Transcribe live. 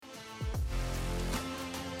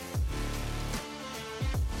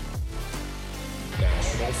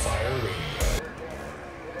National Fire Radio.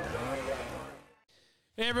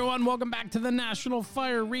 Hey everyone, welcome back to the National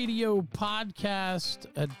Fire Radio podcast,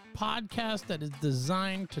 a podcast that is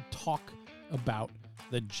designed to talk about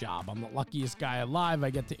the job. I'm the luckiest guy alive.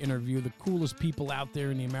 I get to interview the coolest people out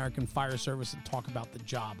there in the American Fire Service and talk about the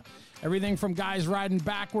job. Everything from guys riding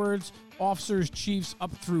backwards, officers, chiefs,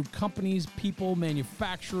 up through companies, people,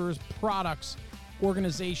 manufacturers, products,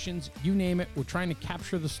 organizations, you name it. We're trying to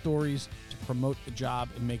capture the stories to promote the job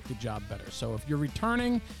and make the job better. So if you're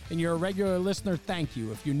returning and you're a regular listener, thank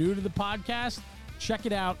you. If you're new to the podcast, check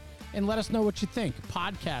it out and let us know what you think.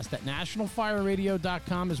 Podcast at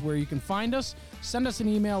nationalfireradio.com is where you can find us. Send us an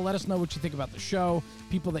email. Let us know what you think about the show,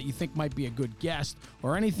 people that you think might be a good guest,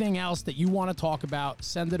 or anything else that you want to talk about.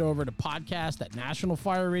 Send it over to podcast at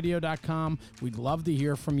nationalfireradio.com. We'd love to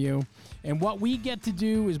hear from you. And what we get to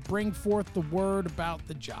do is bring forth the word about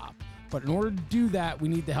the job. But in order to do that, we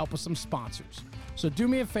need the help of some sponsors. So do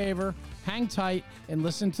me a favor, hang tight, and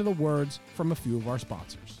listen to the words from a few of our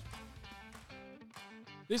sponsors.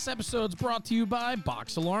 This episode's brought to you by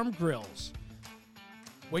Box Alarm Grills.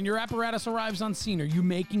 When your apparatus arrives on scene, are you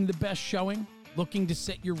making the best showing? Looking to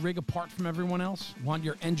set your rig apart from everyone else? Want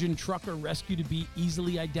your engine, truck, or rescue to be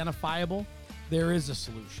easily identifiable? There is a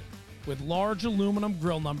solution. With large aluminum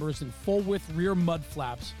grill numbers and full-width rear mud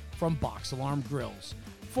flaps from Box Alarm Grills.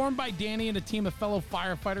 Formed by Danny and a team of fellow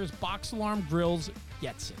firefighters, Box Alarm Grills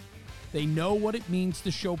gets it. They know what it means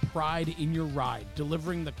to show pride in your ride,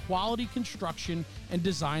 delivering the quality construction and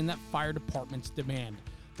design that fire departments demand.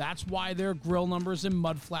 That's why their grill numbers and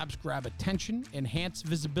mud flaps grab attention, enhance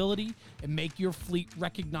visibility, and make your fleet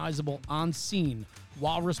recognizable on scene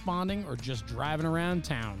while responding or just driving around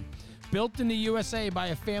town. Built in the USA by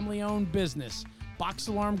a family-owned business, Box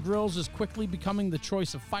Alarm Grills is quickly becoming the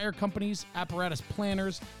choice of fire companies, apparatus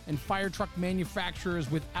planners, and fire truck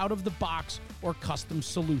manufacturers with out-of-the-box or custom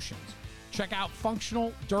solutions. Check out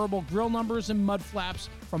functional, durable grill numbers and mud flaps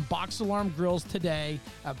from Box Alarm Grills today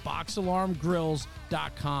at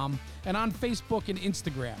boxalarmgrills.com and on Facebook and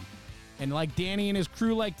Instagram. And like Danny and his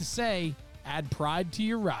crew like to say, add pride to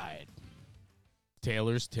your ride.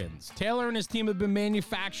 Taylor's Tins. Taylor and his team have been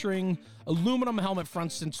manufacturing aluminum helmet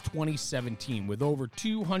fronts since 2017 with over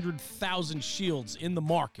 200,000 shields in the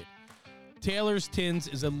market. Taylor's Tins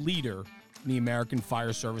is a leader in the American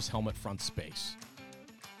Fire Service helmet front space.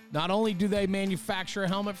 Not only do they manufacture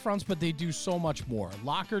helmet fronts, but they do so much more.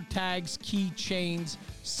 Locker tags, key chains,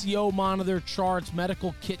 CO monitor charts,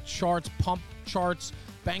 medical kit charts, pump charts,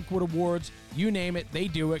 banquet awards, you name it, they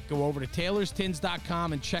do it. Go over to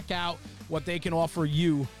taylorstins.com and check out what they can offer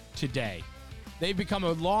you today. They've become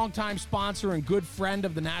a longtime sponsor and good friend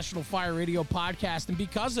of the National Fire Radio podcast, and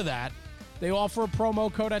because of that, they offer a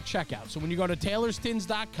promo code at checkout. So when you go to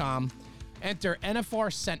taylorstins.com, enter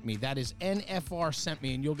NFR Sent Me. That is NFR Sent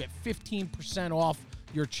Me, and you'll get 15% off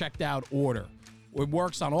your checked out order. It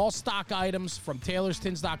works on all stock items from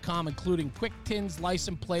taylorstins.com, including quick tins,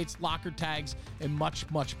 license plates, locker tags, and much,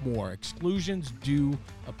 much more. Exclusions do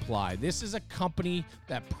apply. This is a company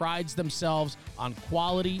that prides themselves on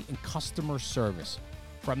quality and customer service.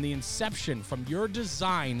 From the inception, from your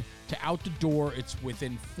design to out the door, it's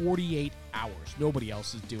within 48 hours. Nobody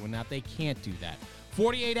else is doing that. They can't do that.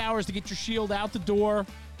 48 hours to get your shield out the door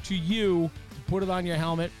to you, to put it on your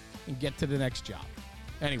helmet, and get to the next job.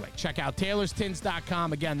 Anyway, check out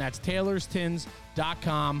taylorstins.com. Again, that's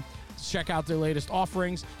taylorstins.com. Check out their latest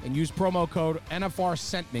offerings and use promo code NFR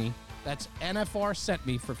Sent Me. That's NFR Sent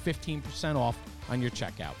Me for 15% off on your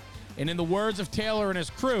checkout. And in the words of Taylor and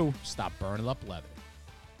his crew, stop burning up leather.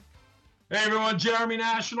 Hey everyone, Jeremy,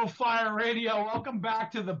 National Fire Radio. Welcome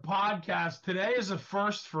back to the podcast. Today is a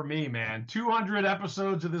first for me, man. 200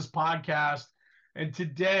 episodes of this podcast. And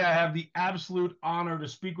today I have the absolute honor to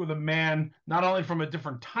speak with a man, not only from a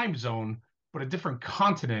different time zone, but a different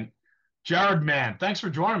continent, Gerard Mann. Thanks for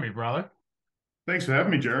joining me, brother. Thanks for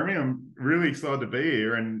having me, Jeremy. I'm really excited to be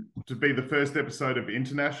here and to be the first episode of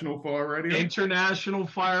International Fire Radio. International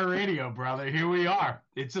Fire Radio, brother. Here we are.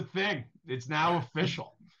 It's a thing. It's now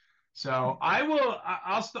official. So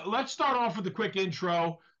let's start off with a quick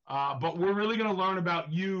intro, but we're really going to learn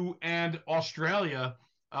about you and Australia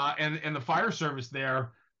and the fire service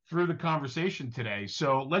there through the conversation today.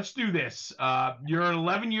 So let's do this. You're an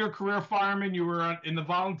 11-year career fireman. You were in the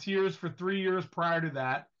volunteers for 3 years prior to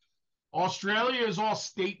that. Australia is all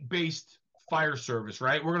state-based fire service,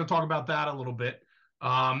 right? We're going to talk about that a little bit.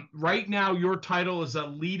 Right now, your title is a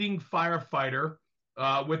leading firefighter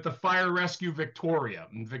with the Fire Rescue Victoria.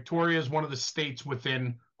 And Victoria is one of the states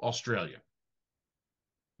within Australia.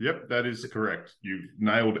 Yep, that is correct. You've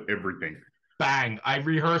nailed everything. Bang. I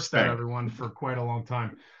rehearsed that, everyone, for quite a long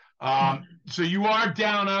time. So you are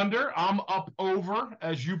down under. I'm up over,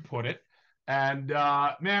 as you put it. And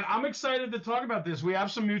man, I'm excited to talk about this. We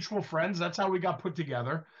have some mutual friends. That's how we got put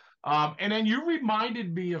together. And then you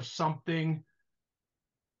reminded me of something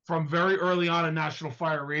from very early on in National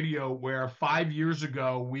Fire Radio, where 5 years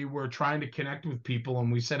ago we were trying to connect with people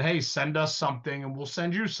and we said, hey, send us something and we'll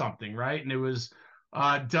send you something, right? And it was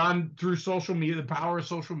done through social media, the power of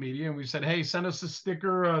social media. And we said, hey, send us a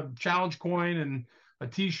sticker, a challenge coin, and a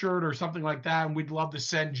t-shirt or something like that. And we'd love to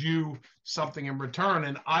send you something in return.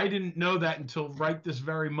 And I didn't know that until right this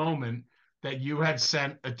very moment that you had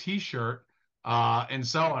sent a t-shirt and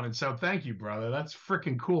so on. And so thank you, brother. That's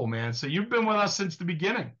freaking cool, man. So you've been with us since the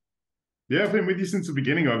beginning. Yeah, I've been with you since the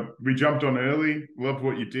beginning. We jumped on early, loved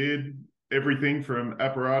what you did. Everything from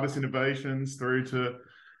apparatus innovations through to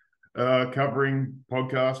covering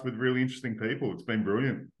podcasts with really interesting people. It's been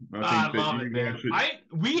brilliant. I love it, man.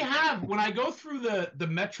 We have, when I go through the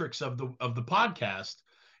metrics of the podcast,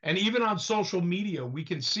 and even on social media, we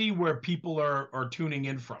can see where people are tuning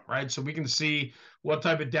in from, right? So we can see what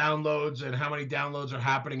type of downloads and how many downloads are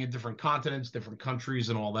happening in different continents, different countries,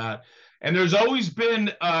 and all that. And there's always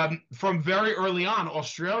been, from very early on,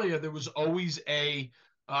 Australia, there was always a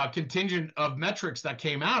contingent of metrics that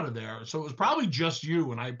came out of there. So it was probably just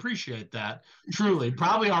you, and I appreciate that, truly.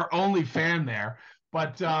 Probably our only fan there.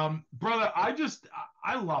 But brother,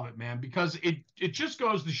 I love it, man, because it just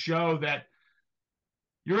goes to show that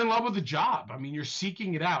you're in love with the job. I mean, you're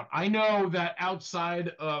seeking it out. I know that outside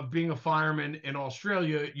of being a fireman in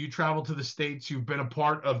Australia, you travel to the States. You've been a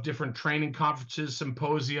part of different training conferences,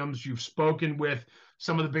 symposiums. You've spoken with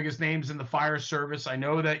some of the biggest names in the fire service. I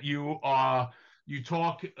know that you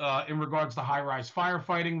talk in regards to high-rise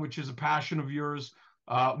firefighting, which is a passion of yours,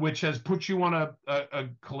 which has put you on a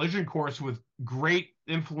collision course with great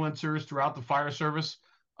influencers throughout the fire service.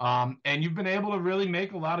 And you've been able to really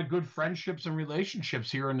make a lot of good friendships and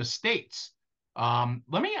relationships here in the States.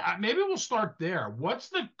 Maybe we'll start there.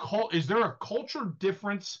 Is there a culture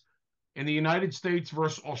difference in the United States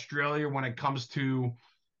versus Australia when it comes to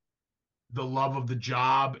the love of the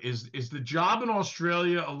job? Is the job in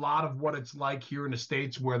Australia a lot of what it's like here in the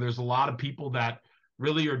States, where there's a lot of people that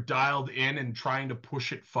really are dialed in and trying to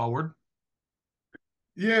push it forward?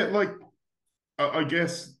 Yeah, like I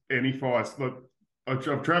guess any fire. Look,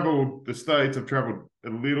 I've traveled the States. I've traveled a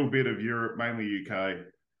little bit of Europe, mainly UK,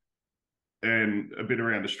 and a bit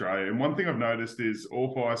around Australia. And one thing I've noticed is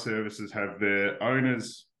all fire services have their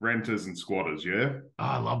owners, renters, and squatters. Yeah,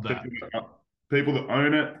 I love that. People that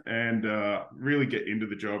own it and really get into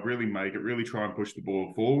the job, really make it, really try and push the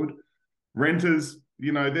ball forward. Renters,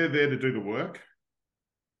 they're there to do the work,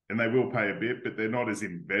 and they will pay a bit, but they're not as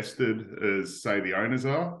invested as, say, the owners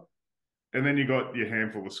are. And then you got your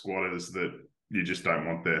handful of squatters that you just don't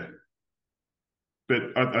want there.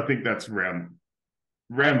 But I think that's around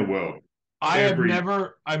the world. I've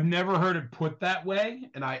never heard it put that way,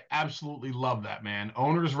 and I absolutely love that, man.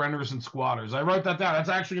 Owners, renters, and squatters. I wrote that down. That's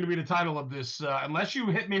actually going to be the title of this. Unless you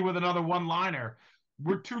hit me with another one-liner,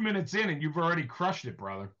 we're 2 minutes in, and you've already crushed it,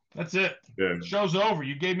 brother. That's it. Yeah. Show's over.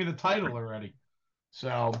 You gave me the title already.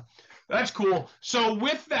 So that's cool. So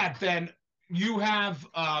with that, then, you have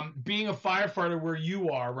being a firefighter where you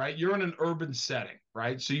are, right? You're in an urban setting,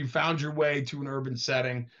 right? So you found your way to an urban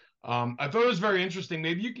setting. I thought it was very interesting.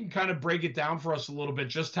 Maybe you can kind of break it down for us a little bit,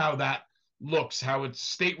 just how that looks, how it's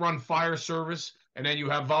state-run fire service, and then you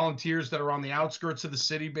have volunteers that are on the outskirts of the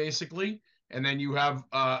city, basically, and then you have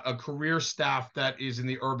a career staff that is in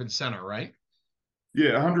the urban center, right?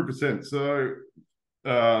 Yeah, 100%. So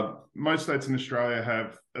most states in Australia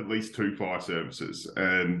have at least 2 fire services,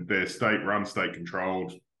 and they're state-run,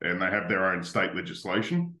 state-controlled, and they have their own state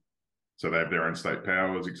legislation. So they have their own state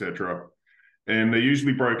powers, etc. And they're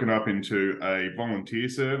usually broken up into a volunteer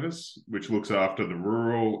service, which looks after the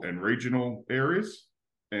rural and regional areas,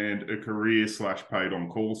 and a career/paid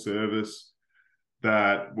on-call service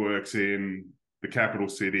that works in the capital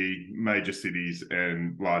city, major cities,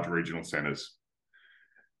 and large regional centres.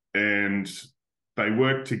 And they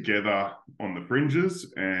work together on the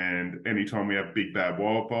fringes, and anytime we have big, bad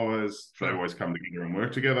wildfires, they always come together and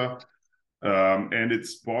work together. And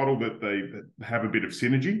it's vital that they have a bit of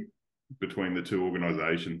synergy between the 2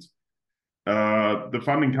 organisations. The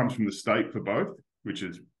funding comes from the state for both, which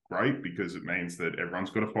is great because it means that everyone's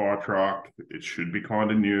got a fire truck. It should be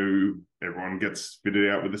kind of new. Everyone gets fitted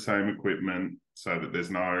out with the same equipment so that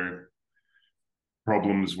there's no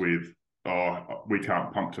problems with, we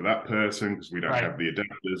can't pump to that person because we don't have the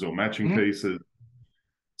adapters or matching pieces.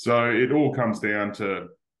 So it all comes down to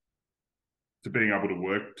being able to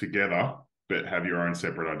work together but have your own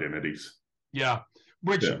separate identities. Yeah.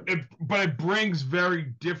 But it brings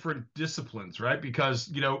very different disciplines, right? Because,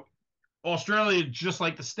 you know, Australia, just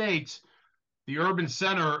like the States, the urban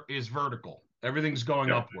center is vertical. Everything's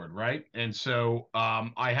going upward, right? And so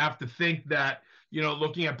I have to think that, you know,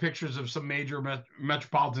 looking at pictures of some major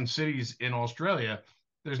metropolitan cities in Australia,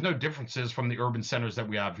 there's no differences from the urban centers that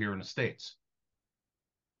we have here in the States.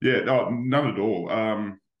 Yeah, no, none at all.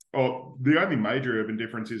 The only major urban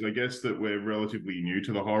difference is, I guess, that we're relatively new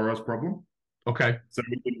to the high-rise problem. Okay. So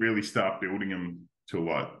we didn't really start building them till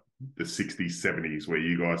like the 60s, 70s, where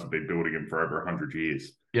you guys have been building them for over 100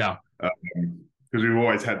 years. Yeah. Because we've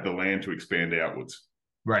always had the land to expand outwards.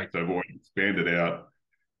 Right. So we've always expanded out.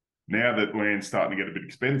 Now that land's starting to get a bit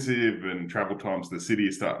expensive and travel times to the city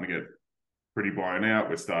is starting to get pretty blown out,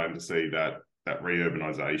 we're starting to see that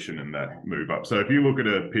reurbanization and that move up. So if you look at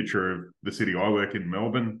a picture of the city I work in,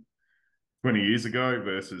 Melbourne, 20 years ago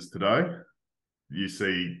versus today, you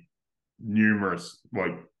see numerous,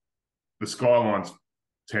 like the skyline's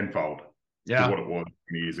tenfold to what it was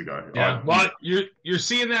 20 years ago. Yeah, well, you're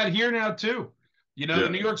seeing that here now too. You know, the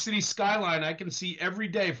New York City skyline, I can see every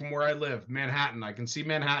day from where I live. Manhattan, I can see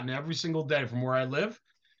Manhattan every single day from where I live.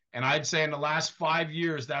 And I'd say in the last 5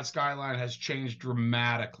 years, that skyline has changed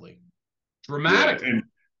dramatically. Dramatically. Yeah,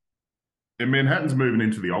 and Manhattan's moving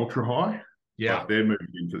into the ultra high. Yeah. Like they're moving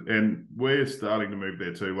into, and we're starting to move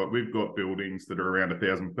there too. Like we've got buildings that are around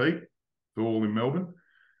 1,000 feet, all in Melbourne.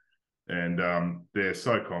 And they're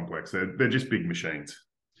so complex. They're just big machines.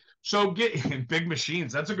 So get big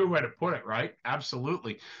machines. That's a good way to put it, right?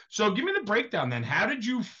 Absolutely. So give me the breakdown then. How did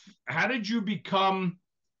you become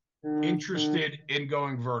interested in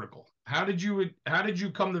going vertical? How did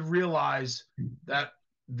you come to realize that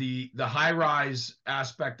the high rise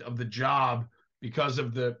aspect of the job, because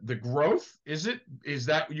of the growth, is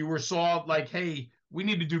that you saw like, hey, we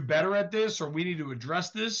need to do better at this, or we need to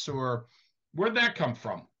address this, or where'd that come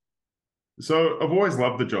from? So I've always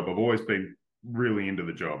loved the job. I've always been really into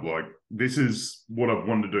the job. Like this is what I've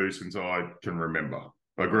wanted to do since I can remember.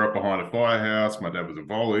 I grew up behind a firehouse. My dad was a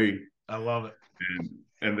volley. I love it.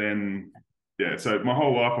 And then, yeah, so my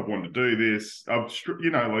whole life I've wanted to do this. I've,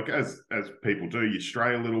 you know, like as people do, you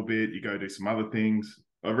stray a little bit, you go do some other things.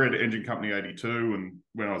 I read Engine Company 82 and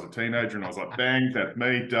when I was a teenager, and I was like, bang, that's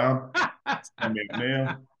me, done. I'm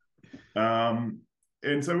out now.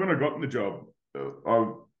 And so when I got in the job,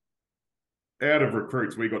 out of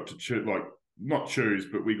recruits, we got to choose, like, not choose,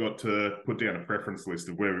 but we got to put down a preference list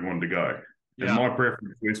of where we wanted to go. Yeah. And my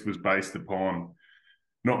preference list was based upon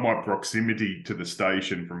not my proximity to the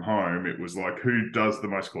station from home. It was like, who does the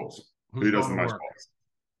most calls? Who does the most calls?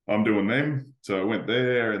 I'm doing them. So I went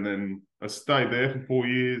there, and then I stayed there for 4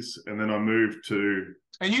 years, and then I moved to.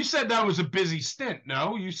 And you said that was a busy stint,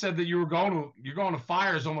 no? You said that you're going to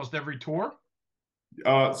fires almost every tour.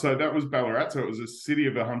 So that was Ballarat. So it was a city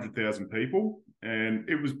of 100,000 people, and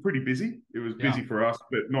it was pretty busy. It was busy for us,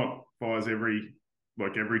 but not fires every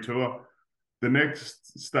tour. The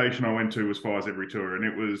next station I went to was fires every tour, and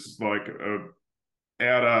it was like a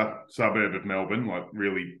outer suburb of Melbourne, like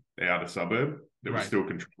really outer suburb. That was still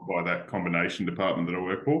controlled by that combination department that I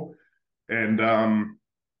work for. And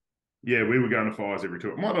yeah, we were going to fires every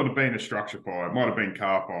tour. It might not have been a structure fire. It might have been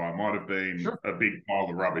car fire. It might have been a big pile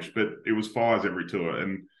of rubbish, but it was fires every tour.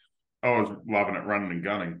 And I was loving it, running and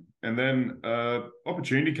gunning. And then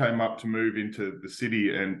opportunity came up to move into the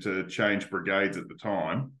city and to change brigades at the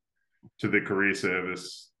time to the career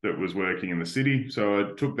service that was working in the city. So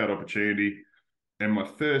I took that opportunity. And my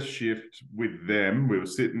first shift with them, we were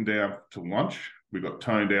sitting down to lunch. We got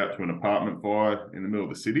toned out to an apartment fire in the middle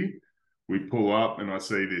of the city. We pull up and I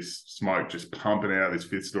see this smoke just pumping out of this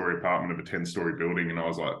 5th-story apartment of a 10-story building. And I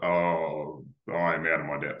was like, oh, I am out of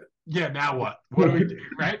my depth. Yeah, now what? What do we do,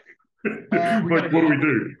 right? What do we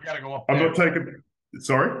do? We got to go up there. I'm not taking...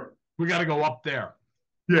 Sorry? We got to go up there.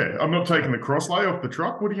 Yeah, I'm not taking the crosslay off the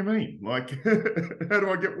truck. What do you mean? Like, how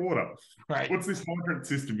do I get water? Right. What's this hydrant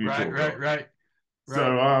system you talk about? Right.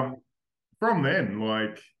 So from then,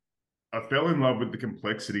 like, I fell in love with the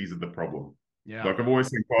complexities of the problem. Yeah. Like I've always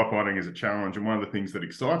seen firefighting as a challenge, and one of the things that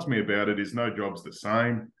excites me about it is no job's the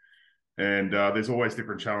same, and there's always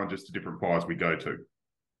different challenges to different fires we go to.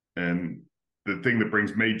 And the thing that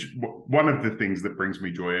brings me, one of the things that brings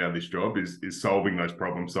me joy out of this job is solving those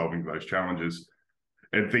problems, solving those challenges,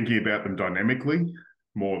 and thinking about them dynamically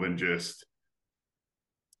more than just,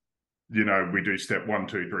 you know, we do step 1,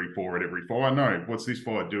 2, 3, 4 at every fire. No, what's this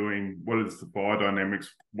fire doing? What is the fire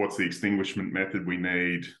dynamics? What's the extinguishment method we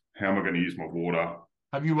need? How am I going to use my water?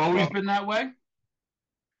 Have you always been that way?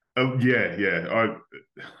 Yeah.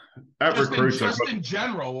 At recruits, in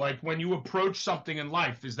general, like when you approach something in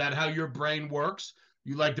life, is that how your brain works?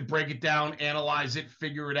 You like to break it down, analyze it,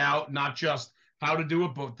 figure it out, not just how to do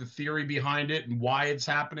it, but the theory behind it and why it's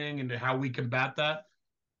happening and how we combat that.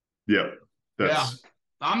 Yeah, Yeah, that's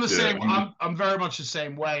I'm the yeah. same. I'm very much the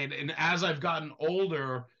same way. And as I've gotten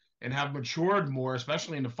older and have matured more,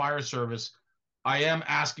 especially in the fire service, I am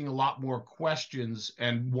asking a lot more questions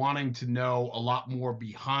and wanting to know a lot more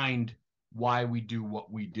behind why we do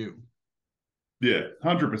what we do. Yeah,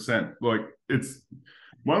 100%. Like, it's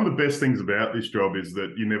one of the best things about this job is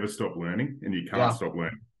that you never stop learning and you can't Yeah. stop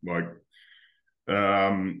learning. Like,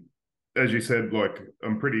 as you said, like,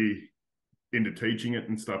 I'm pretty into teaching it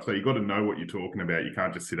and stuff. So you got to know what you're talking about. You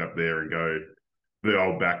can't just sit up there and go, the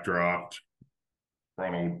old backdraft,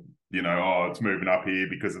 Ronald, oh, it's moving up here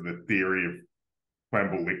because of the theory of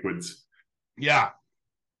flammable liquids. Yeah.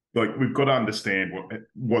 Like, we've got to understand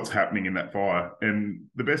what's happening in that fire. And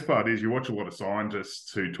the best part is you watch a lot of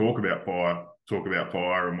scientists who talk about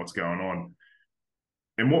fire and what's going on.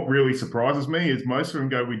 And what really surprises me is most of them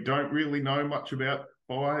go, we don't really know much about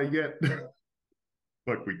fire yet.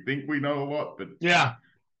 Like, we think we know a lot, but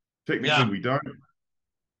technically we don't.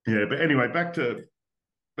 Yeah, but anyway, back to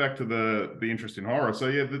the interest in horror. So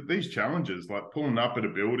yeah, these challenges, like pulling up at a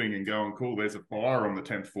building and going, cool, there's a fire on the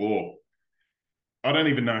 10th floor. I don't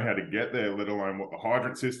even know how to get there, let alone what the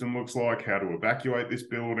hydrant system looks like, how to evacuate this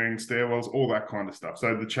building, stairwells, all that kind of stuff.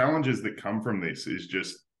 So the challenges that come from this is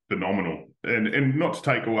just phenomenal. And not to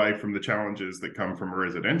take away from the challenges that come from a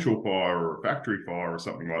residential fire or a factory fire or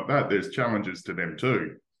something like that. There's challenges to them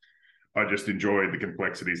too. I just enjoy the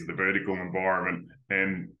complexities of the vertical environment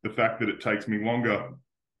and the fact that it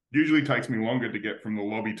usually takes me longer to get from the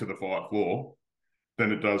lobby to the fire floor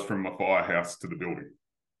than it does from my firehouse to the building.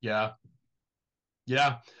 Yeah.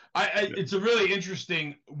 Yeah. It's a really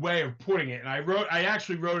interesting way of putting it. And I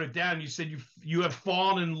actually wrote it down. You said you have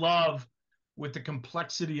fallen in love with the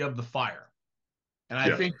complexity of the fire. And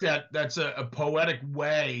I think that's a poetic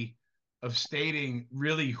way of stating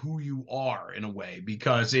really who you are in a way,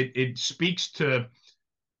 because it speaks to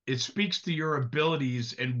your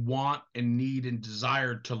abilities and want and need and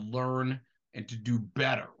desire to learn and to do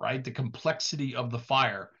better, right? The complexity of the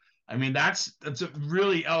fire. I mean, that's a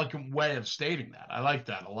really eloquent way of stating that. I like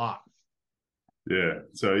that a lot. Yeah.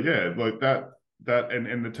 So yeah, like that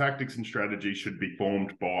and the tactics and strategy should be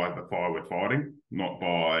formed by the fire we're fighting, not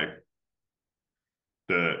by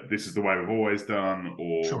this is the way we've always done,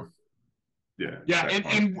 or Sure. Yeah.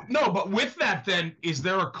 And no, but with that, then, is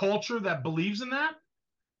there a culture that believes in that?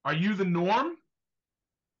 Are you the norm?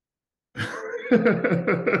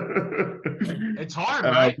 It's hard,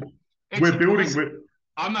 right?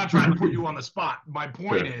 I'm not trying to put you on the spot. My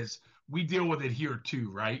point is, we deal with it here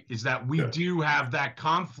too, right? Is that we do have that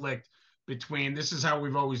conflict between this is how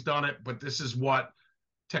we've always done it, but this is what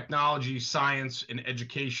technology, science, and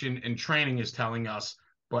education and training is telling us.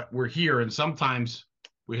 But we're here, and sometimes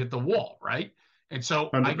we hit the wall, right? And so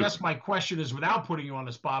 100%. I guess my question is, without putting you on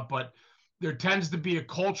the spot, but there tends to be a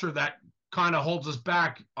culture that kind of holds us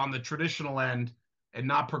back on the traditional end and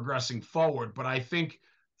not progressing forward. But I think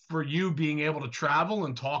for you being able to travel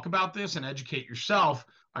and talk about this and educate yourself,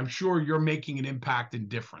 I'm sure you're making an impact and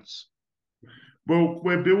difference. Well,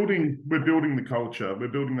 we're building the culture, we're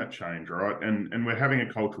building that change, right? And we're having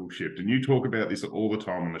a cultural shift. And you talk about this all the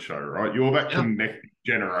time on the show, right? You're that connected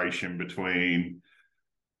generation between,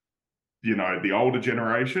 the older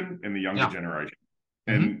generation and the younger generation.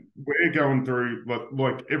 And we're going through,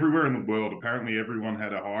 like everywhere in the world, apparently everyone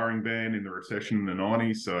had a hiring ban in the recession in the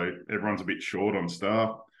 90s, so everyone's a bit short on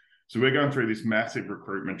staff. So we're going through this massive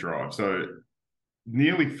recruitment drive. So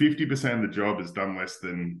nearly 50% of the job is done less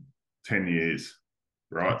than 10 years,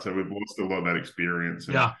 right? So we've lost a lot of that experience.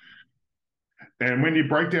 And when you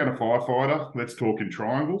break down a firefighter, let's talk in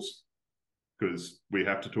triangles, because we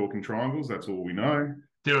have to talk in triangles. That's all we know.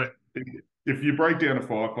 Do it. If you break down a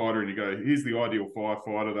firefighter and you go, here's the ideal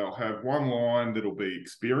firefighter, they'll have one line that'll be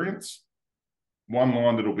experience, one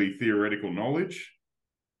line that'll be theoretical knowledge,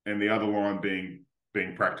 and the other line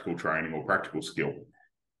being practical training or practical skill.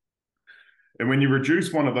 And when you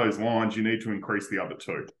reduce one of those lines, you need to increase the other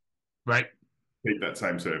two. Right. Keep that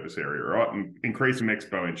same surface area, right? And increase them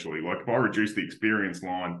exponentially. Like if I reduce the experience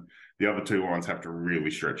line, the other two lines have to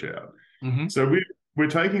really stretch out. Mm-hmm. So we're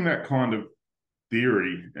taking that kind of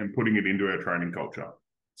theory and putting it into our training culture.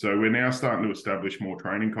 So we're now starting to establish more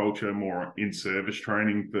training culture, more in-service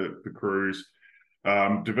training for crews,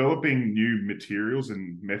 developing new materials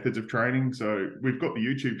and methods of training. So we've got the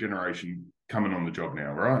YouTube generation coming on the job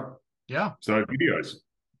now, right? Yeah. So videos.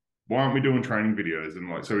 Why aren't we doing training videos?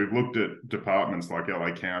 And so we've looked at departments like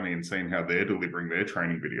LA County and seen how they're delivering their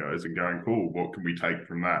training videos and going, cool, what can we take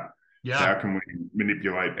from that? Yeah. How can we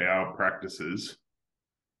manipulate our practices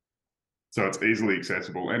So it's easily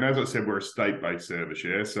accessible. And as I said, we're a state-based service,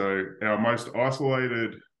 yeah? So our most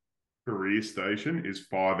isolated career station is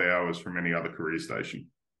 5 hours from any other career station.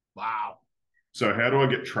 Wow. So how do I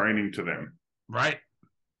get training to them? Right.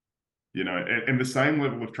 You know, and the same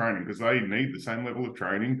level of training, because they need the same level of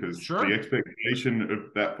training, because the expectation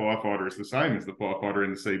of that firefighter is the same as the firefighter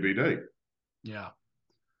in the CBD. Yeah.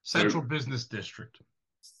 Central Business District.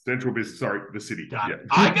 Central Business, sorry, the city. Yeah.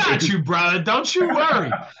 I got you, brother. Don't you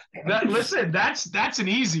worry. Listen, that's an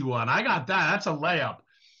easy one. I got that. That's a layup.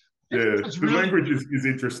 Yeah, the language is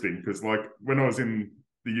interesting, because like when I was in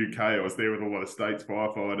the UK, I was there with a lot of States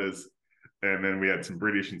firefighters, and then we had some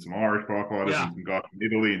British and some Irish firefighters and some guys from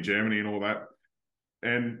Italy and Germany and all that.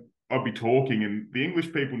 And I'd be talking, and the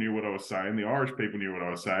English people knew what I was saying, the Irish people knew what I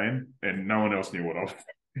was saying, and no one else knew what I was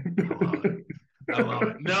saying. I love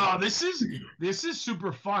it. No, this is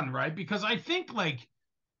super fun, right? Because I think like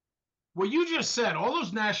what you just said, all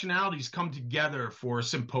those nationalities come together for a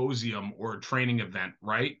symposium or a training event,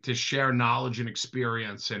 right? To share knowledge and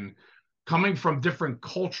experience, and coming from different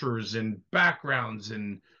cultures and backgrounds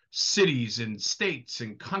and cities and states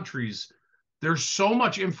and countries. There's so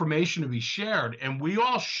much information to be shared, and we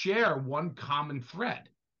all share one common thread.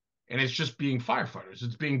 And it's just being firefighters.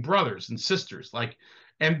 It's being brothers and sisters. Like,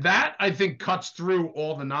 and that I think cuts through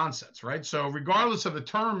all the nonsense, right? So regardless of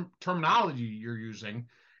the terminology you're using,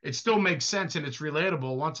 it still makes sense and it's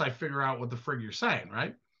relatable once I figure out what the frig you're saying,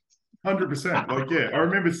 right? 100%. Like, yeah, I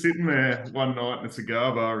remember sitting there one night in a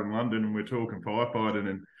cigar bar in London, and we're talking firefighting,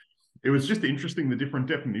 and it was just interesting, the different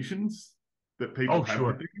definitions that people have.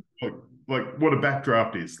 Sure. Like what a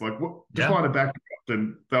backdraft is. Like, what define a backdraft,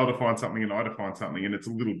 and they'll define something and I define something, and it's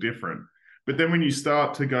a little different. But then when you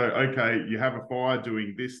start to go, okay, you have a fire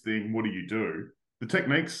doing this thing, what do you do? The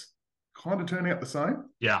techniques kind of turn out the same.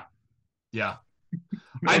 Yeah. Yeah.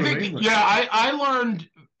 I think, I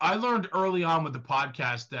learned early on with the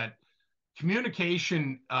podcast that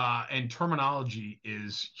communication and terminology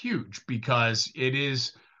is huge, because it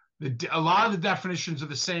is a lot of the definitions are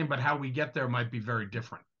the same, but how we get there might be very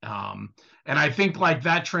different. And I think like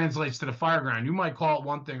that translates to the fireground. You might call it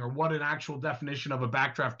one thing, or what an actual definition of a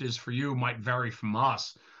backdraft is for you might vary from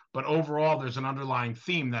us. But overall, there's an underlying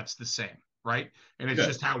theme that's the same, right? And it's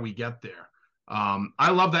just how we get there.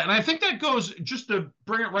 I love that. And I think that goes, just to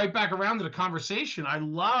bring it right back around to the conversation, I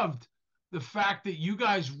loved the fact that you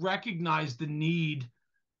guys recognize the need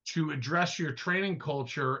to address your training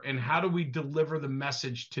culture and how do we deliver the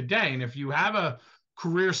message today. And if you have a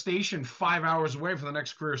career station 5 hours away from the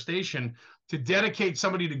next career station, to dedicate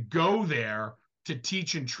somebody to go there to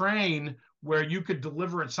teach and train, where you could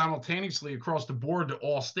deliver it simultaneously across the board to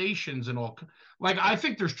all stations and all, like, I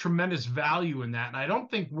think there's tremendous value in that. And I don't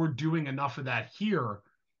think we're doing enough of that here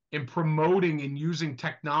in promoting and using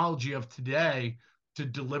technology of today to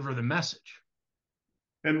deliver the message.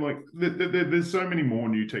 And like, there's so many more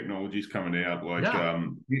new technologies coming out. Like,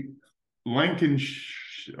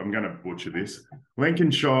 Lancashire, I'm going to butcher this,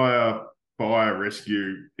 Lancashire Fire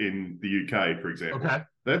Rescue in the UK, for example. Okay.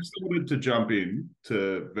 They've started to jump in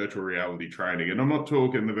to virtual reality training. And I'm not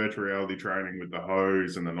talking the virtual reality training with the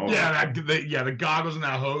hose and the nozzle. The goggles and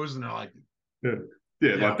that hose, and they're like...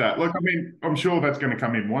 Yeah, like that. Like, I mean, I'm sure that's going to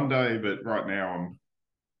come in one day, but right now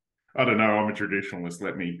I don't know, I'm a traditionalist.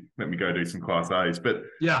 Let me go do some Class A's. But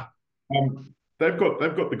they've got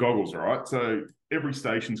the goggles, right? So every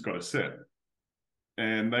station's got a set.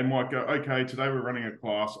 And they might go, okay, today we're running a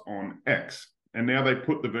class on X. And now they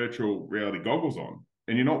put the virtual reality goggles on,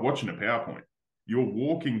 and you're not watching a PowerPoint. You're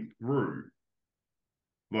walking through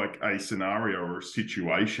like a scenario or a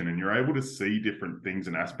situation, and you're able to see different things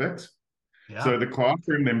and aspects. Yeah. So the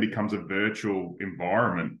classroom then becomes a virtual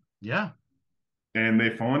environment. Yeah. And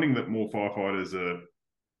they're finding that more firefighters are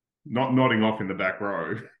not nodding off in the back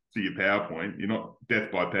row to your PowerPoint. You're not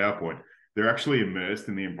death by PowerPoint. They're actually immersed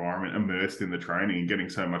in the environment, immersed in the training, and getting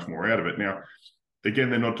so much more out of it. Now, again,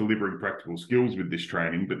 they're not delivering practical skills with this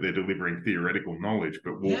training, but they're delivering theoretical knowledge.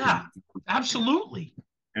 But absolutely.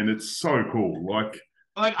 And it's so cool. Like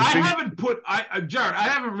Jared, I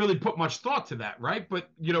haven't really put much thought to that, right? But,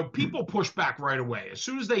 people push back right away. As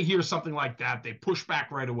soon as they hear something like that, they push back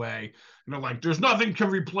right away. Like, there's nothing can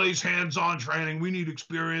replace hands-on training. We need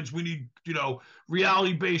experience. We need,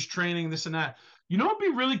 reality-based training, this and that. It'd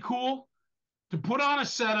be really cool to put on a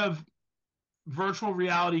set of virtual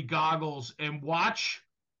reality goggles and watch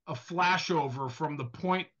a flashover from the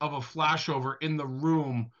point of a flashover in the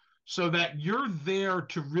room, so that you're there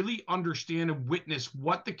to really understand and witness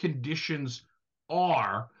what the conditions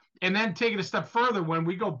are And then take it a step further, when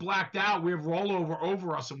we go blacked out, we have rollover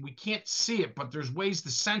over us and we can't see it, but there's ways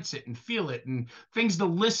to sense it and feel it and things to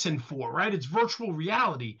listen for, right? It's virtual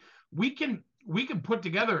reality. We can put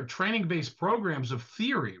together training-based programs of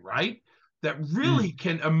theory, right? That really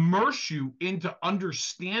can immerse you into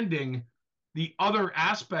understanding the other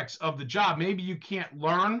aspects of the job. Maybe you can't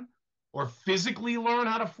learn or physically learn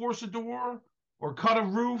how to force a door or cut a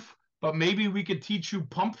roof, but maybe we could teach you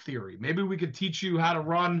pump theory. Maybe we could teach you how to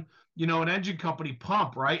run, an engine company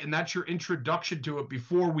pump, right? And that's your introduction to it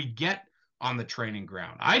before we get on the training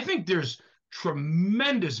ground. I think there's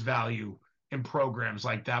tremendous value in programs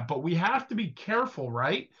like that, but we have to be careful,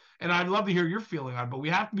 right? And I'd love to hear your feeling on it, but we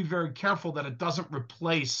have to be very careful that it doesn't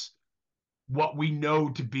replace what we know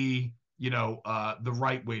to be, the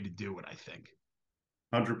right way to do it, I think.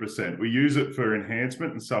 100%. We use it for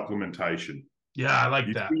enhancement and supplementation. Yeah, I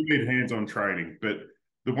like that. You still need hands-on training. But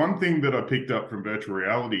the one thing that I picked up from virtual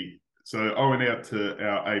reality, so I went out to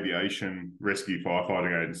our aviation rescue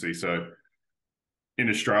firefighting agency. So in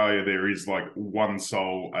Australia, there is like one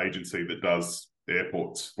sole agency that does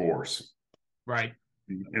airports for us. Right.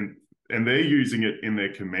 And they're using it in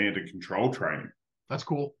their command and control training. That's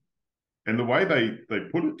cool. And the way they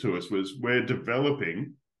put it to us was, we're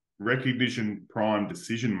developing recognition prime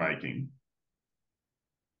decision making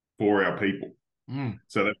for our people.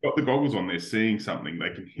 So they've got the goggles on, they're seeing something, they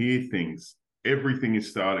can hear things. Everything is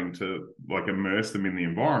starting to like immerse them in the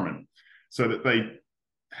environment so that they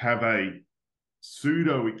have a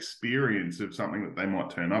pseudo experience of something that they might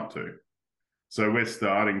turn up to. So we're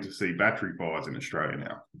starting to see battery fires in Australia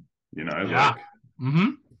now, Yeah.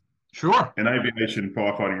 Sure. And aviation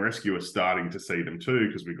firefighting rescue are starting to see them too,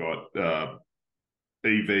 because we got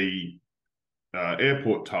EV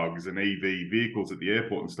airport tugs and EV vehicles at the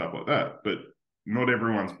airport and stuff like that. But not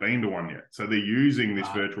everyone's been to one yet. So they're using this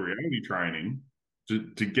virtual reality training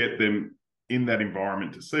to get them in that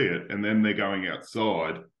environment to see it. And then they're going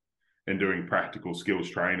outside and doing practical skills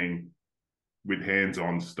training with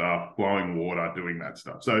hands-on stuff, blowing water, doing that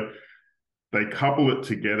stuff. So they couple it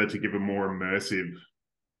together to give a more immersive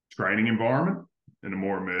training environment and a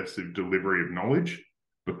more immersive delivery of knowledge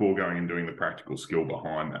before going and doing the practical skill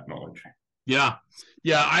behind that knowledge. Yeah.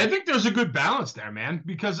 I think there's a good balance there, man,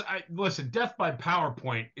 because listen, death by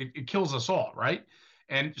PowerPoint, it kills us all, right?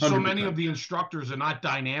 And so 100%. many of the instructors are not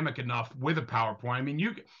dynamic enough with a PowerPoint. I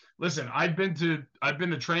mean, listen, I've been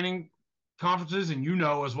to training conferences, and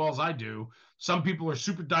as well as I do, some people are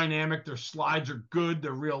super dynamic, their slides are good,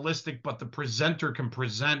 they're realistic, but the presenter can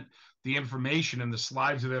present the information and the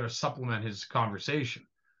slides are there to supplement his conversation.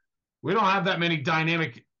 We don't have that many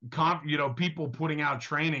dynamic people putting out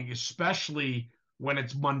training, especially when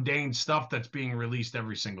it's mundane stuff that's being released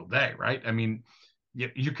every single day, right? I mean,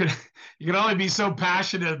 you can only be so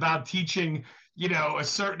passionate about teaching, a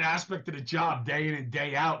certain aspect of the job day in and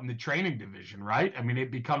day out in the training division, right? I mean,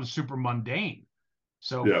 it becomes super mundane.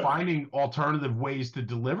 So finding alternative ways to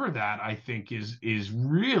deliver that, I think, is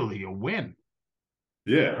really a win.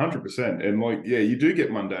 Yeah, 100%. And you do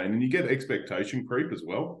get mundane and you get expectation creep as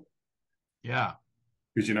well. Yeah.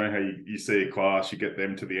 Because you know how you see a class, you get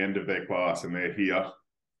them to the end of their class and they're here.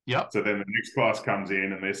 Yep. So then the next class comes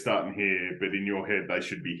in and they're starting here, but in your head, they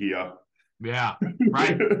should be here. Yeah,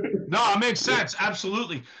 right. No, it makes sense.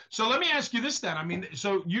 Absolutely. So let me ask you this then. I mean,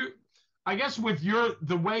 I guess with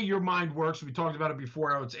the way your mind works, we talked about it before,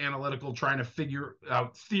 how it's analytical, trying to figure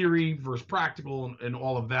out theory versus practical and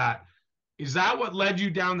all of that. Is that what led you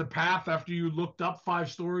down the path after you looked up 5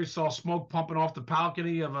 stories, saw smoke pumping off the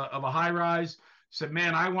balcony of a high rise, said,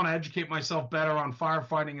 man, I want to educate myself better on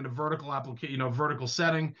firefighting in a vertical application, vertical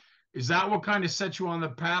setting? Is that what kind of set you on the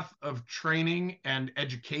path of training and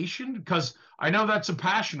education? Because I know that's a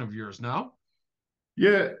passion of yours, no?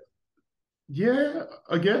 Yeah,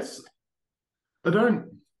 I guess. I'm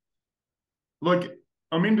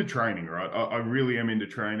into training, right? I really am into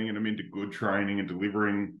training, and I'm into good training and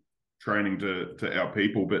delivering training to our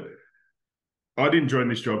people. But I didn't join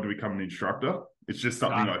this job to become an instructor. It's just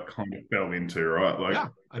something I kind of fell into, right?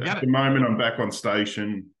 I get it. At the moment, I'm back on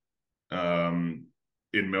station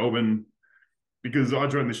in Melbourne because I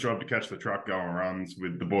joined this job to catch the truck, go on runs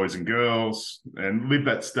with the boys and girls and live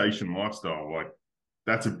that station lifestyle.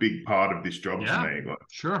 That's a big part of this job to me.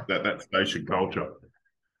 Sure. That station culture.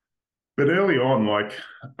 But early on,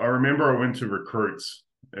 I remember I went to recruits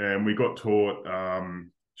and we got taught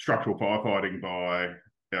structural firefighting by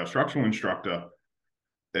our structural instructor.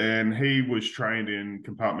 And he was trained in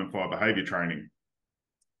compartment fire behavior training,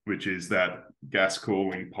 which is that gas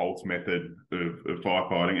cooling pulse method of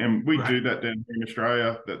firefighting. And we do that down here in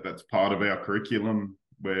Australia. That's part of our curriculum.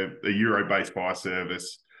 We're a Euro-based fire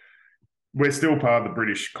service. we're still part of the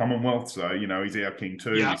British Commonwealth, so he's our king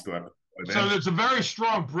too. Yeah. We still have to follow So them. there's a very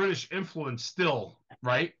strong British influence still,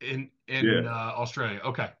 right? In Australia.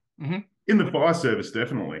 Okay. Mm-hmm. In the fire service,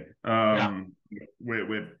 definitely. Yeah.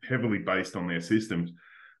 We're heavily based on their systems.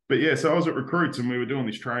 But yeah, so I was at recruits and we were doing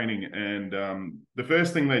this training, and the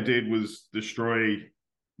first thing they did was destroy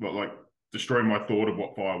my thought of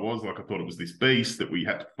what fire was. Like, I thought it was this beast that we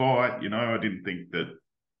had to fight. I didn't think that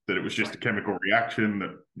it was just a chemical reaction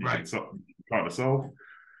that you could kind of solve.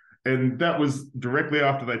 And that was directly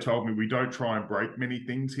after they told me we don't try and break many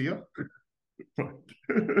things here. So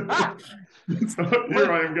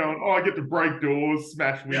here I am going, I get to break doors,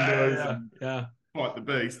 smash windows, and fight the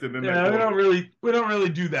beast. And then we don't really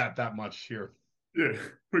do that much here. Yeah,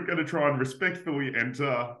 we're going to try and respectfully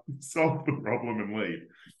enter, solve the problem, and leave.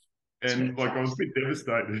 And I was a bit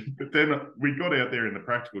devastated. But then we got out there in the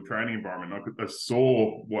practical training environment. I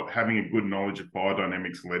saw what having a good knowledge of fire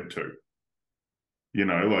dynamics led to.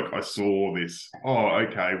 I saw this. Oh,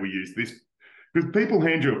 okay, we use this because people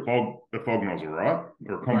hand you a fog nozzle, right,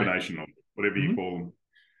 or a combination of whatever you call them,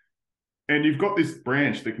 and you've got this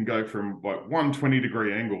branch that can go from like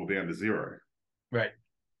 120-degree angle down to 0. Right.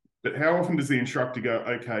 But how often does the instructor go,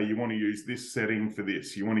 okay, you want to use this setting for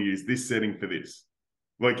this, you want to use this setting for this?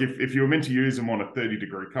 Like if you were meant to use them on a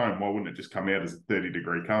 30-degree cone, why wouldn't it just come out as a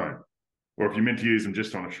 30-degree cone? Or if you're meant to use them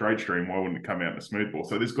just on a straight stream, why wouldn't it come out in a smooth bore?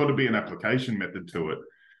 So there's got to be an application method to it,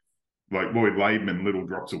 like Lloyd Laidman, little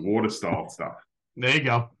drops of water style stuff. There you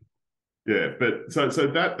go. Yeah, but so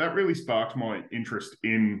that really sparked my interest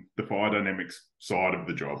in the fire dynamics side of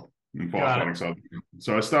the job and firefighting side.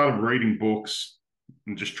 So I started reading books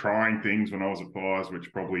and just trying things when I was at fires,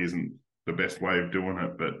 which probably isn't the best way of doing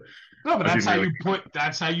it, but that's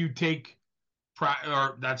how you take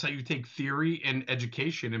theory and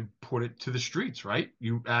education and put it to the streets, right?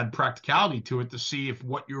 You add practicality to it to see if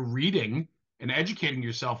what you're reading and educating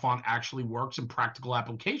yourself on actually works in practical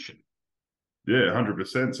application. Yeah,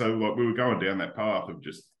 100%. So we were going down that path of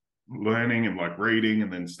just learning and reading,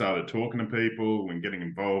 and then started talking to people and getting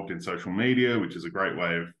involved in social media, which is a great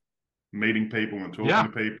way of meeting people and talking to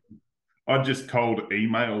people. I'd just cold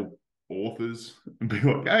email authors and be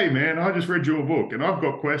like, hey man, I just read your book and I've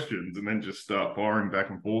got questions, and then just start firing back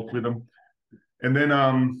and forth with them. And then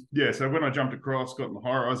so when I jumped across, got in the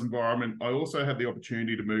high-rise environment, I also had the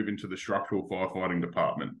opportunity to move into the structural firefighting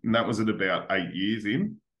department, and that was at about 8 years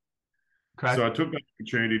in. Okay. So I took that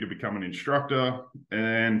opportunity to become an instructor,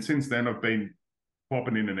 and since then I've been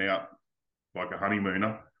popping in and out like a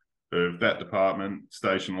honeymooner of that department,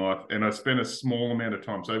 station life, and I spent a small amount of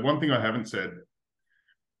time. So one thing I haven't said,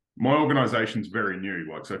 my organisation's very new.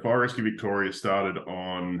 So Fire Rescue Victoria started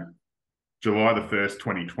on July the 1st,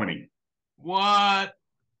 2020. What?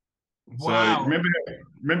 Wow. So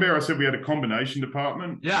remember how I said we had a combination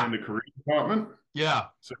department and a career department? Yeah.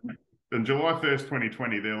 So on July 1st,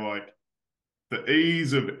 2020, they're like, the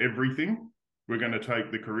ease of everything, we're going to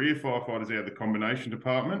take the career firefighters out of the combination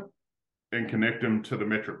department and connect them to the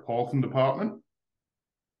metropolitan department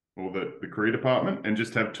or the career department, and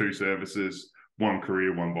just have 2 services, 1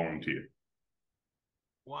 career, 1 volunteer.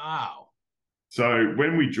 Wow. So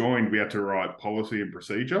when we joined, we had to write policy and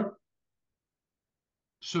procedure.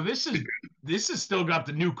 So this is still got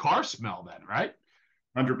the new car smell then, right?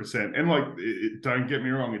 100%. And don't get me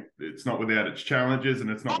wrong, it's not without its challenges, and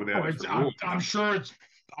it's not without its rewards. I'm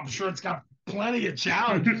sure it's got plenty of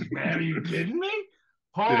challenges, man. Are you kidding me?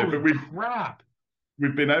 Holy crap.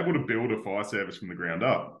 We've been able to build a fire service from the ground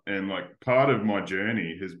up. And part of my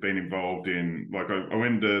journey has been involved in, I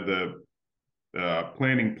went to the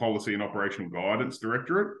Planning, Policy and Operational Guidance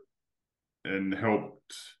Directorate and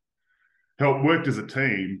helped worked as a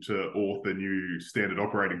team to author new standard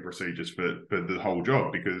operating procedures for the whole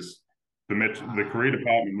job, because the career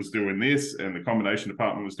department was doing this and the combination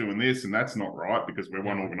department was doing this, and that's not right because we're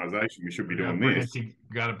one organisation. We should be doing this.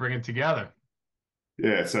 Got to bring it together.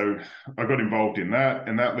 Yeah, so I got involved in that,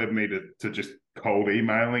 and that led me to just cold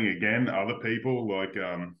emailing again other people, like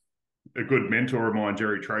a good mentor of mine,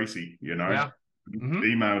 Jerry Tracy.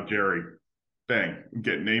 Email Jerry, bang, I'm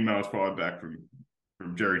getting emails fired back from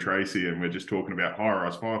Jerry Tracy, and we're just talking about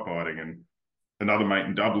high-rise firefighting, and another mate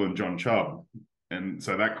in Dublin, John Chubb. And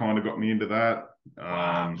so that kind of got me into that.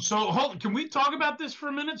 Wow. So can we talk about this for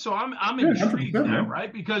a minute? So I'm intrigued now,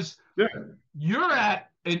 right? Because you're at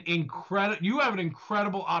you have an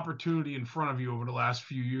incredible opportunity in front of you over the last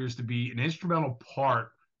few years to be an instrumental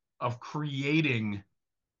part of creating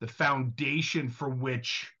the foundation for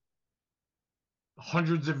which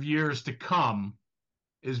hundreds of years to come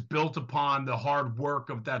is built upon the hard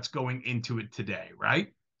work of that's going into it today,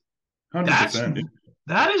 right? 100%.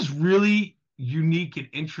 That is really unique and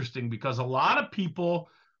interesting because a lot of people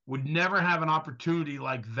would never have an opportunity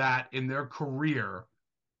like that in their career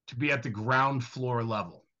to be at the ground floor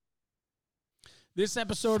level. This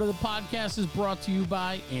episode of the podcast is brought to you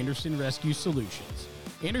by Anderson Rescue Solutions.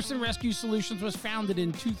 Anderson Rescue Solutions was founded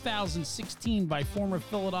in 2016 by former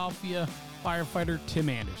Philadelphia firefighter Tim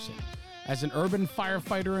Anderson. As an urban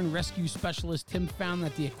firefighter and rescue specialist, Tim found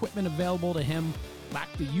that the equipment available to him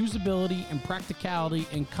lacked the usability and practicality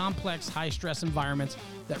in complex, high-stress environments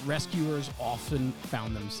that rescuers often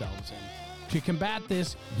found themselves in. To combat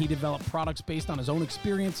this, he developed products based on his own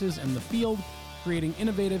experiences in the field, creating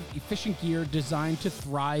innovative, efficient gear designed to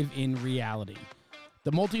thrive in reality.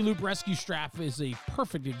 The multi-loop rescue strap is a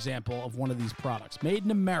perfect example of one of these products. Made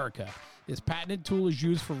in America, this patented tool is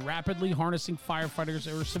used for rapidly harnessing firefighters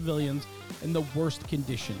or civilians in the worst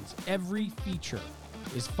conditions. Every feature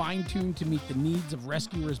is fine-tuned to meet the needs of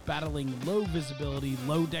rescuers battling low visibility,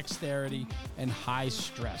 low dexterity, and high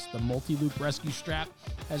stress. The multi-loop rescue strap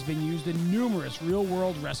has been used in numerous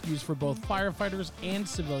real-world rescues for both firefighters and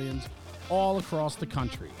civilians all across the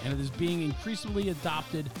country, and it is being increasingly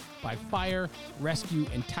adopted by fire, rescue,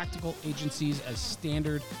 and tactical agencies as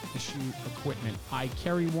standard issue equipment. I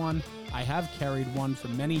carry one. I have carried one for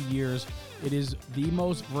many years. It is the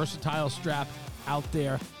most versatile strap out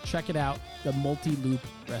there. Check it out, the multi-loop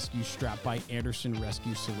rescue strap by Anderson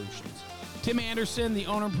Rescue Solutions. Tim Anderson, the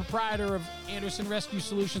owner and proprietor of Anderson Rescue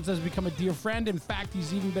Solutions, has become a dear friend. In fact,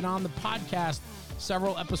 he's even been on the podcast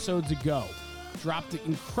several episodes ago. Dropped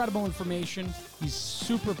incredible information. He's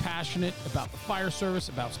super passionate about the fire service,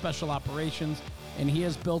 about special operations, and he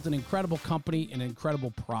has built an incredible company, an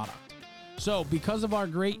incredible product. So because of our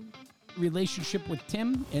great relationship with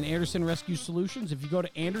Tim and Anderson Rescue Solutions, if you go to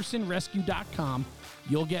andersonrescue.com,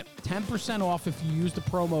 you'll get 10% off if you use the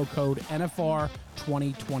promo code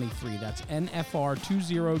NFR2023. That's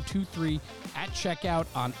NFR2023 at checkout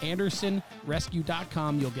on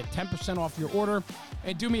andersonrescue.com. You'll get 10% off your order.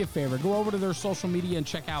 And do me a favor, go over to their social media and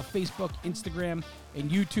check out Facebook, Instagram, and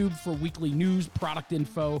YouTube for weekly news, product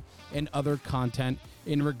info, and other content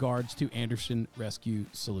in regards to Anderson Rescue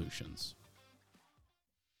Solutions.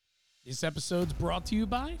 This episode's brought to you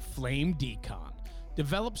by Flame Decon.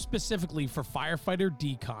 Developed specifically for firefighter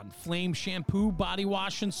decon, Flame shampoo, body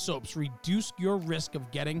wash, and soaps reduce your risk of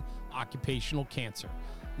getting occupational cancer.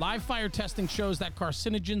 Live fire testing shows that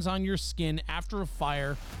carcinogens on your skin after a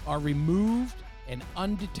fire are removed and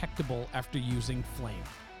undetectable after using Flame.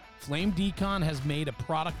 Flame Decon has made a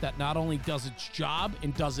product that not only does its job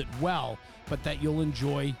and does it well, but that you'll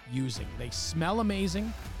enjoy using. They smell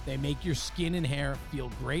amazing. They make your skin and hair feel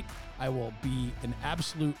great. I will be an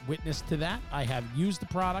absolute witness to that. I have used the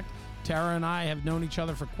product. Tara and I have known each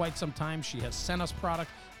other for quite some time. She has sent us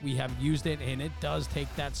product. We have used it, and it does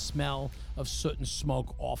take that smell of soot and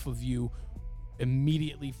smoke off of you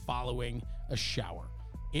immediately following a shower.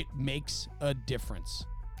 It makes a difference.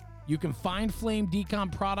 You can find Flame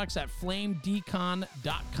Decon products at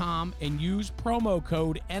flamedecon.com and use promo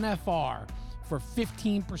code NFR for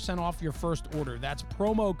 15% off your first order. That's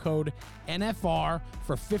promo code NFR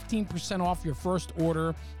for 15% off your first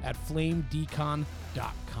order at flamedecon.com.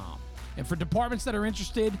 And for departments that are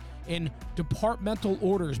interested in departmental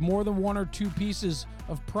orders, more than one or two pieces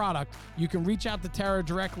of product, you can reach out to Tara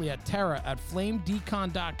directly at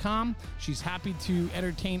tara@flamedecon.com. She's happy to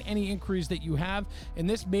entertain any inquiries that you have. And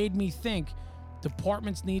this made me think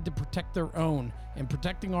departments need to protect their own, and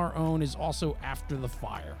protecting our own is also after the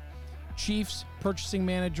fire. Chiefs, purchasing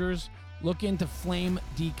managers, look into Flame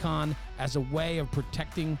Decon as a way of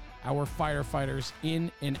protecting our firefighters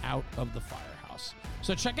in and out of the firehouse.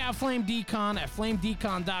 So check out Flame Decon at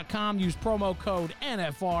flamedecon.com. Use promo code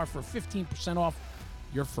NFR for 15% off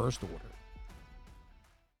your first order.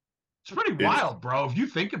 It's pretty wild, bro, if you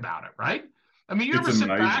think about it, right? I mean, you ever sit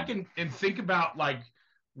back and think about, like,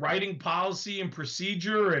 writing policy and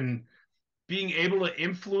procedure and being able to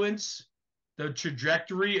influence the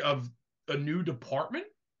trajectory of a new department?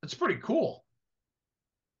 It's pretty cool.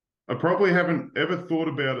 I probably haven't ever thought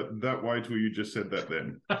about it that way till you just said that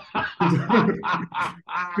then.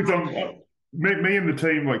 Because me and the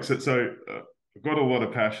team, like, so I've got a lot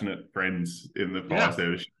of passionate friends in the fire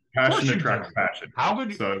service. Passion attracts passion. How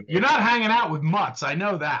good? So you're not hanging out with mutts. I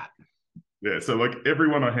know that. Yeah, so like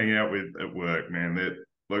everyone I hang out with at work, man,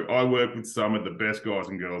 like I work with some of the best guys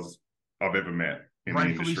and girls I've ever met in the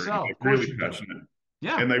industry. So. Like, really passionate.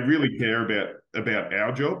 Yeah. And they really care about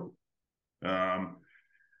our job.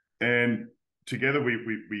 And together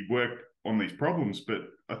we work on these problems, but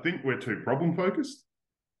I think we're too problem focused.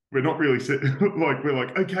 We're not really we're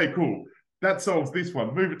like, okay, cool. that solves this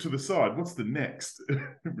one. Move it to the side. What's the next?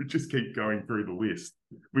 We just keep going through the list.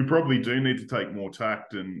 We probably do need to take more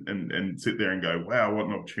tact and sit there and go, wow, what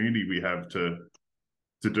an opportunity we have to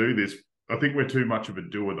do this. I think we're too much of a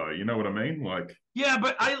doer, though. You know what I mean? Like, yeah,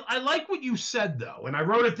 but I like what you said, though, and I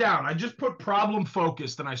wrote it down. I just put problem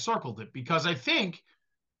focused and I circled it because I think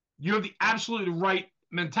you have the absolutely right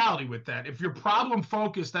mentality with that. If you're problem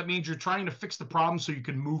focused, that means you're trying to fix the problem so you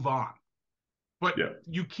can move on. But yeah,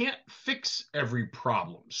 you can't fix every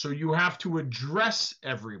problem. So you have to address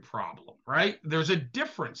every problem, right? There's a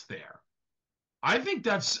difference there. I think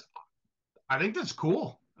that's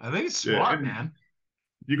cool. I think it's yeah. smart, And man.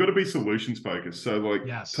 you got to be solutions focused. So, like,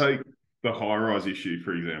 Yes. take the high rise issue,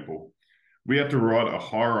 for example. We have to write a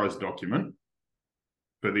high rise document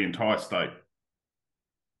for the entire state.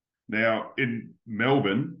 Now, in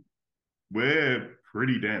Melbourne, we're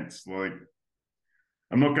pretty dense. Like,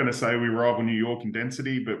 I'm not going to say we rival New York in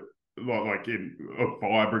density, but like in a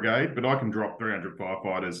fire brigade, but I can drop 300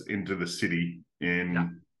 firefighters into the city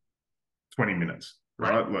in 20 minutes,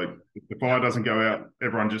 right? Like, if the fire doesn't go out,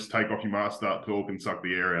 everyone just take off your mask, start talk, and suck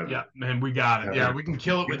the air out of it. Yeah, man, we got it. Yeah, we can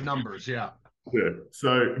kill it with numbers. Yeah. Yeah.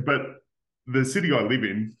 So, but the city I live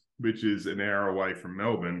in, which is an hour away from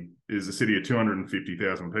Melbourne, is a city of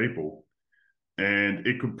 250,000 people. And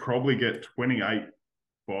it could probably get 28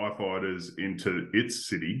 firefighters into its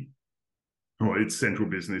city or its central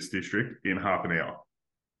business district in half an hour.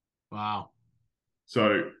 Wow.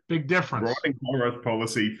 So big difference. Writing high-rise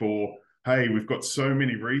policy for, hey, we've got so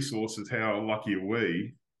many resources, how lucky are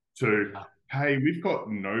we? To, hey, we've got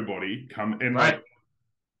nobody come. And like,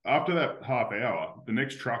 after that half hour, the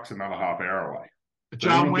next truck's another half hour away.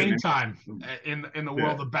 John Wayne time in the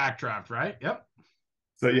world of backdraft, right? Yep.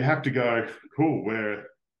 So you have to go, cool, we're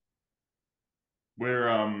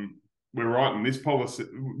writing this policy.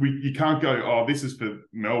 You can't go, oh, this is for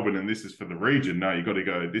Melbourne and this is for the region. No, you got to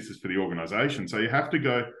go, this is for the organisation. So you have to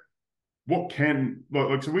go, what can,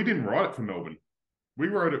 like, so we didn't write it for Melbourne. We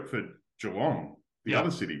wrote it for Geelong, the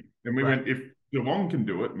other city. And we went, if Geelong can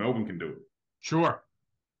do it, Melbourne can do it. Sure.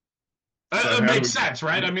 So it makes sense,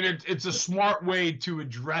 right? I mean, it's a smart way to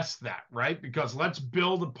address that, right? Because let's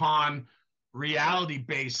build upon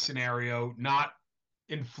reality-based scenario, not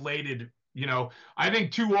inflated. You know, I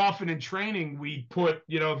think too often in training, we put,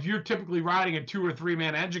 you know, if you're typically riding a 2 or 3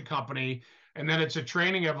 man engine company and then it's a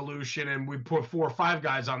training evolution and we put 4 or 5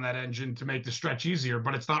 guys on that engine to make the stretch easier,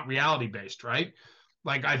 but it's not reality-based, right?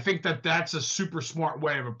 Like, I think that's a super smart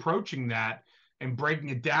way of approaching that and breaking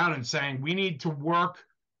it down and saying we need to work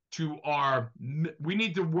to the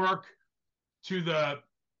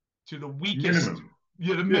weakest,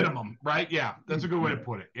 the minimum, right? Yeah, that's a good way to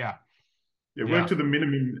put it. Yeah. Yeah, work to the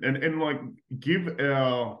minimum and like give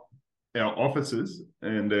our officers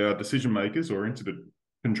and our decision makers or incident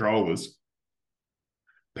controllers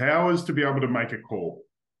powers to be able to make a call.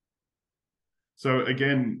 So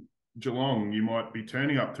again, Geelong, you might be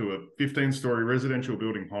turning up to a 15-story residential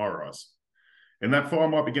building high rise, and that fire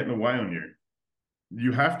might be getting away on you.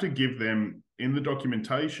 You have to give them in the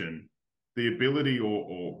documentation the ability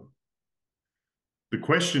or the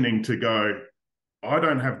questioning to go, I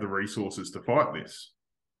don't have the resources to fight this.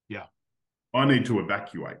 Yeah. I need to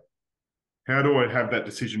evacuate. How do I have that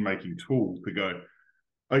decision-making tool to go,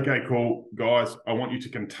 okay, cool, guys, I want you to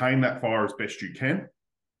contain that fire as best you can,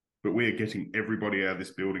 but we are getting everybody out of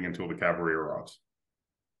this building until the cavalry arrives.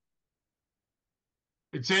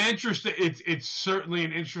 It's certainly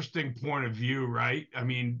an interesting point of view, right? I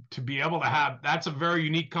mean, to be able to have, that's a very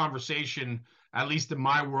unique conversation, at least in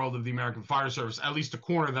my world of the American Fire Service, at least the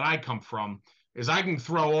corner that I come from, is I can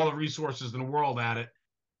throw all the resources in the world at it.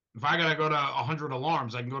 If I got to go to 100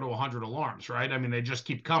 alarms, I can go to 100 alarms, right? I mean, they just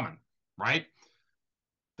keep coming, right?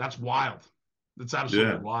 That's wild. That's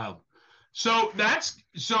absolutely wild. So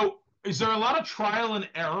is there a lot of trial and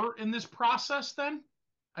error in this process then?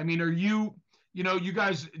 I mean, you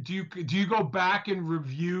guys, do you go back and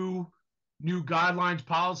review new guidelines,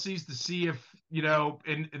 policies to see if, you know,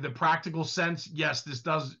 in the practical sense, yes, this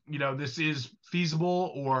is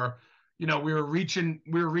feasible, or, you know, we're reaching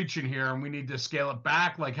here and we need to scale it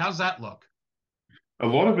back? Like, how's that look? A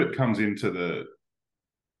lot of it comes into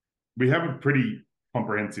we have a pretty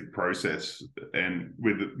comprehensive process and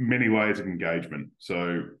with many layers of engagement.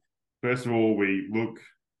 So first of all, we looked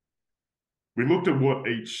at what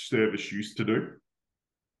each service used to do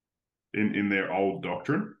in their old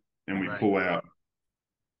doctrine, and we pull out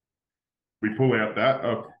that.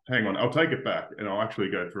 Oh, hang on, I'll take it back, and I'll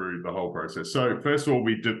actually go through the whole process. So first of all,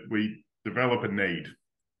 we develop a need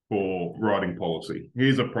for writing policy.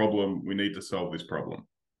 Here's a problem. We need to solve this problem.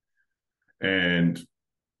 And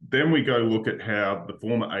then we go look at how the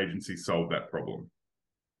former agency solved that problem.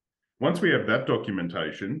 Once we have that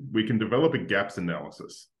documentation, we can develop a gaps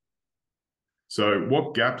analysis. So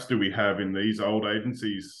what gaps do we have in these old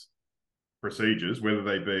agencies' procedures, whether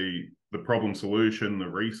they be the problem solution, the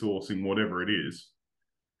resourcing, whatever it is,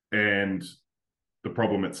 and the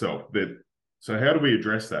problem itself. So how do we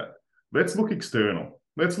address that? Let's look external.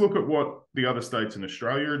 Let's look at what the other states in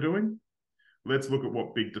Australia are doing. Let's look at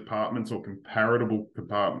what big departments or comparable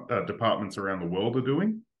departments around the world are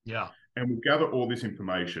doing. Yeah. And we'll gather all this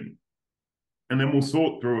information. And then we'll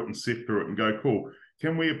sort through it and sift through it and go, cool,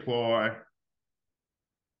 can we apply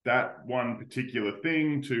that one particular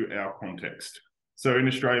thing to our context? So in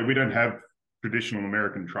Australia, we don't have traditional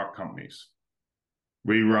American truck companies.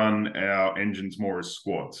 We run our engines more as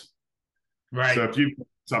squads. Right. So if you've got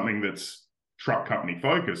something that's truck company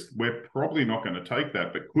focused, we're probably not going to take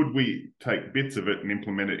that, but could we take bits of it and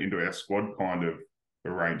implement it into our squad kind of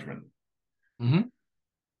arrangement? Mm-hmm.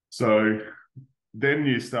 So then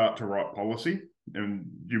you start to write policy, and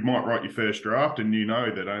you might write your first draft and you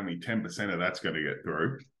know that only 10% of that's going to get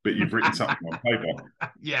through, but you've written something on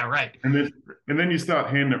paper. Yeah, right. And then you start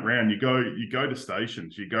handing it around. You go to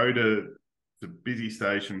stations, you go to busy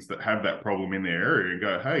stations that have that problem in their area and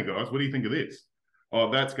go, hey guys, what do you think of this?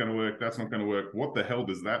 Oh, that's going to work. That's not going to work. What the hell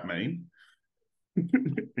does that mean?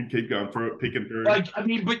 And keep going through it, picking through. Like, I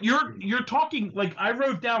mean, but you're talking, like, I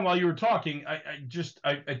wrote down while you were talking,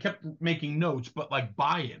 I kept making notes, but like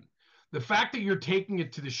buy-in. The fact that you're taking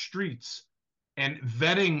it to the streets and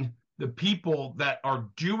vetting the people that are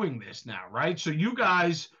doing this now, right? So you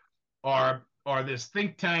guys are this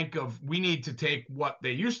think tank of, we need to take what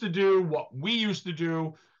they used to do, what we used to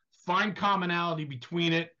do, find commonality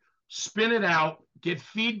between it, spin it out, get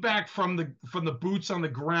feedback from the boots on the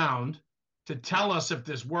ground to tell us if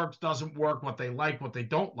this works, doesn't work, what they like, what they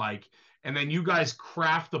don't like, and then you guys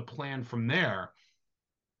craft a plan from there.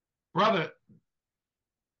 Brother,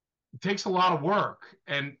 it takes a lot of work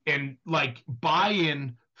and like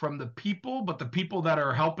buy-in from the people, but the people that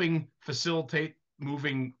are helping facilitate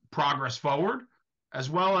moving progress forward, as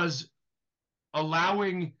well as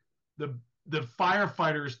allowing the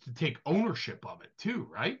firefighters to take ownership of it too,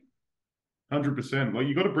 right? 100%. Like,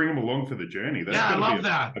 you got to bring them along for the journey. Yeah, I love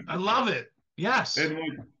that. I love it. Yes. And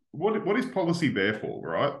like, what is policy there for,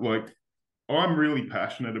 right? Like, I'm really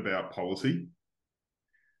passionate about policy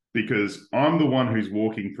because I'm the one who's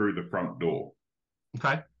walking through the front door.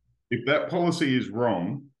 Okay. If that policy is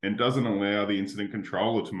wrong and doesn't allow the incident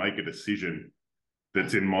controller to make a decision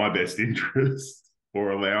that's in my best interest,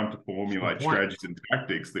 or allow them to formulate strategies and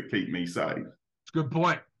tactics that keep me safe. It's a good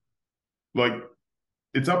point. Like,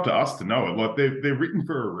 it's up to us to know it. Like, they're written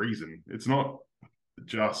for a reason. It's not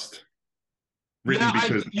just written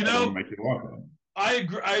because they want to make you like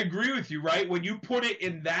it. I agree with you, right? When you put it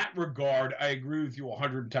in that regard, I agree with you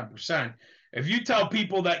 110%. If you tell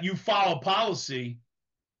people that you follow policy,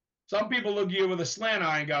 some people look at you with a slant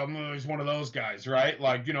eye and go, he's one of those guys, right?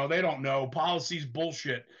 Like, they don't know. Policy's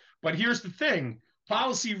bullshit. But here's the thing.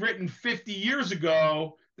 Policy written 50 years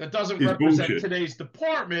ago that doesn't represent bullshit. Today's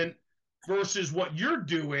department versus what you're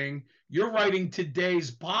doing. You're writing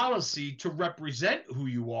today's policy to represent who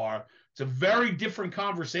you are. It's a very different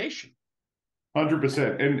conversation.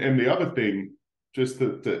 100%. And the other thing, just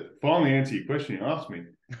to finally answer your question you asked me,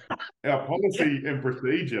 our policy and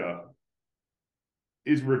procedure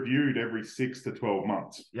is reviewed every 6 to 12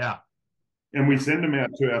 months. Yeah. And we send them out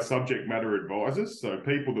to our subject matter advisors, so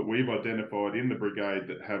people that we've identified in the brigade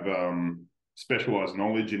that have specialised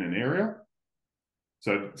knowledge in an area.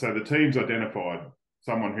 So the team's identified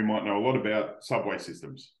someone who might know a lot about subway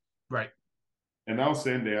systems. Right. And they'll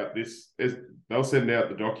send out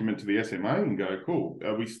the document to the SMA and go, cool,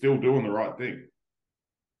 are we still doing the right thing?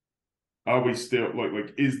 Are we still,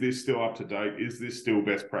 like, is this still up to date? Is this still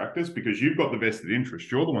best practice? Because you've got the vested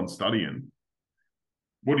interest. You're the one studying.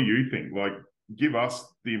 What do you think? Like, give us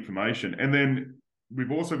the information. And then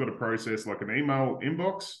we've also got a process like an email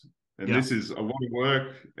inbox. And this is a lot of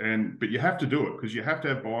work. But you have to do it because you have to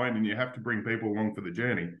have buy-in and you have to bring people along for the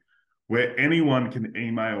journey, where anyone can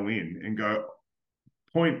email in and go,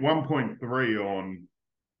 point 1.3 on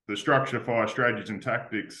the structure, fire strategies and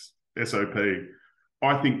tactics, SOP.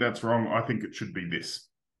 I think that's wrong. I think it should be this.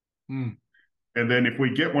 And then if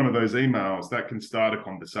we get one of those emails, that can start a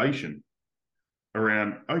conversation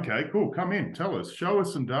around, okay, cool, come in, tell us, show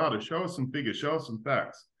us some data, show us some figures, show us some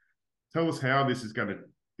facts. Tell us how this is going to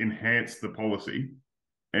enhance the policy.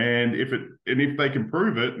 And if they can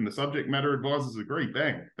prove it and the subject matter advisors agree,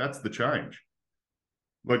 bang, that's the change.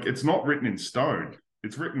 Like, it's not written in stone.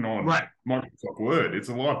 It's written on Microsoft Word. It's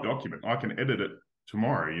a live document. I can edit it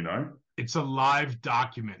tomorrow, It's a live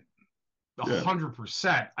document.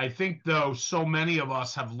 100%. I think, though, so many of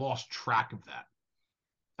us have lost track of that.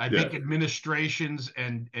 I think administrations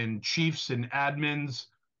and chiefs and admins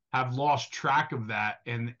have lost track of that.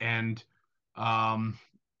 And I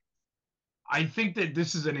think that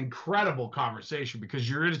this is an incredible conversation because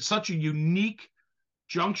you're at such a unique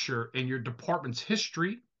juncture in your department's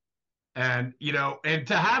history. And, and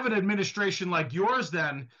to have an administration like yours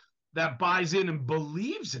then that buys in and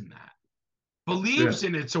believes in that, believes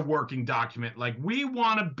in it's a working document. Like, we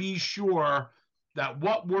want to be sure that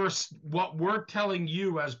what we're telling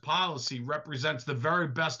you as policy represents the very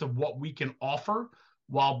best of what we can offer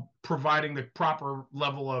while providing the proper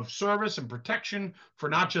level of service and protection for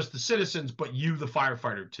not just the citizens, but you, the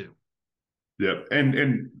firefighter, too. Yeah.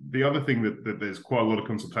 And the other thing that there's quite a lot of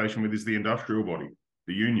consultation with is the industrial body,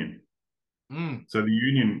 the union. So the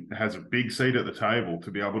union has a big seat at the table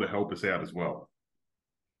to be able to help us out as well.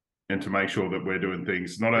 And to make sure that we're doing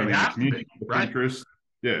things not only in the community's best interest,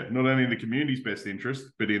 not only in the community's best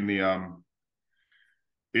interest, but in the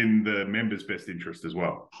members' best interest as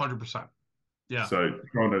well. 100%. Yeah. So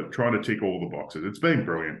trying to tick all the boxes. It's been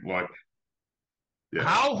brilliant. Like,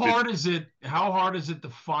 how hard is it? How hard is it to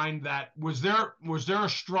find that? Was there a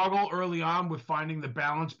struggle early on with finding the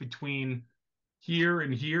balance between here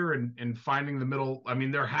and finding the middle? I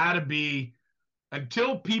mean, there had to be,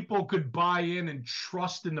 until people could buy in and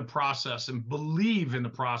trust in the process and believe in the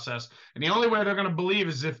process. And the only way they're going to believe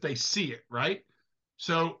is if they see it, right?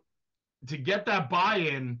 So to get that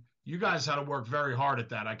buy-in, you guys had to work very hard at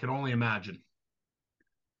that. I can only imagine.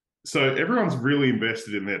 So everyone's really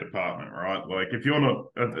invested in their department, right? Like, if you're not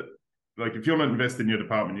invested in your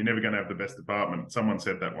department, you're never going to have the best department. Someone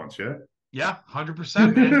said that once, yeah? Yeah,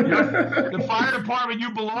 100%, man. The fire department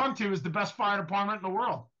you belong to is the best fire department in the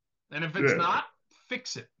world. And if it's not,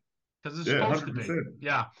 fix it, because it's supposed 100%. to be.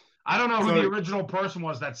 Yeah. I don't know who the original person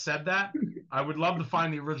was that said that. I would love to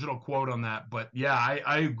find the original quote on that. But yeah,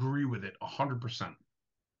 I agree with it 100%.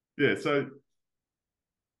 Yeah.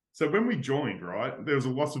 So when we joined, right, there was a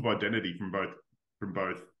loss of identity from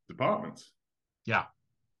both departments. Yeah.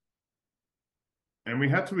 And we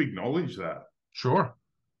had to acknowledge that. Sure.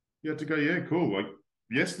 You had to go, yeah, cool. Like,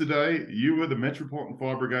 yesterday, you were the Metropolitan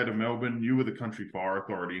Fire Brigade of Melbourne, you were the Country Fire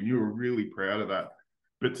Authority, and you were really proud of that.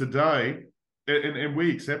 But today, and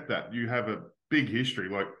we accept that, you have a big history.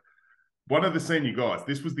 Like, one of the senior guys,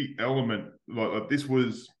 this was the element, like this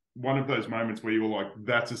was one of those moments where you were like,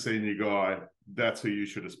 that's a senior guy, that's who you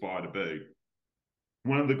should aspire to be.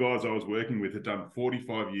 One of the guys I was working with had done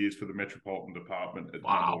 45 years for the Metropolitan Department at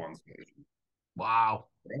number 1 station. Wow.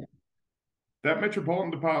 That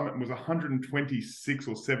Metropolitan Department was 126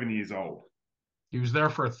 or 7 years old. He was there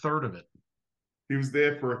for a third of it. He was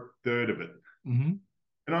there for a third of it. Mm-hmm.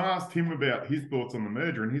 And I asked him about his thoughts on the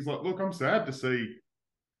merger, and he's like, look, I'm sad to see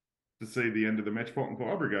the end of the Metropolitan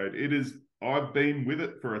Fire Brigade. I've been with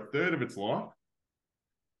it for a third of its life.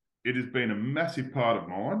 It has been a massive part of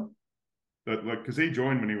mine. But because he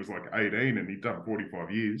joined when he was like 18 and he'd done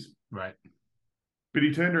 45 years. Right. But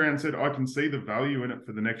he turned around and said, I can see the value in it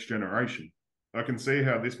for the next generation. I can see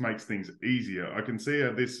how this makes things easier. I can see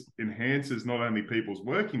how this enhances not only people's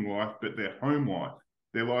working life, but their home life,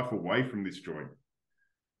 their life away from this joint.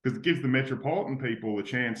 Because it gives the metropolitan people a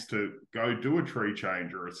chance to go do a tree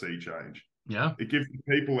change or a sea change. Yeah. It gives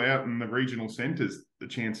the people out in the regional centres the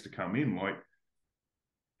chance to come in. Like,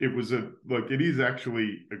 it is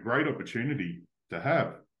actually a great opportunity to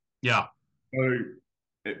have. Yeah. So,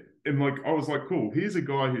 I was like, cool, here's a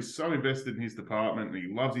guy who's so invested in his department and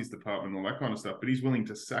he loves his department and all that kind of stuff, but he's willing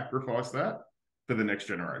to sacrifice that for the next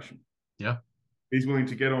generation. Yeah. He's willing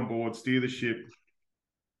to get on board, steer the ship,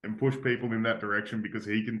 and push people in that direction because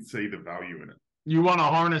he can see the value in it. You want to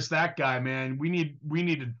harness that guy, man. We need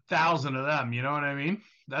 1,000 of them. You know what I mean?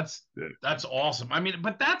 That's awesome. I mean,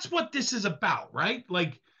 but that's what this is about, right?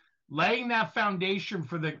 Like, laying that foundation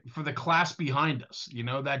for the class behind us,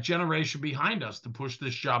 that generation behind us to push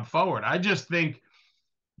this job forward. I just think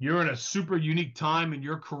you're in a super unique time in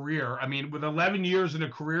your career. I mean, with 11 years in a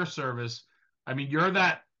career service, I mean, you're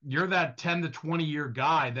that 10 to 20 year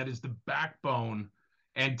guy that is the backbone,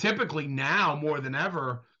 and typically now more than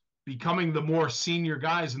ever becoming the more senior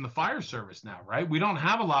guys in the fire service now, right? We don't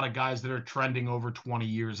have a lot of guys that are trending over 20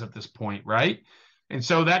 years at this point, right? And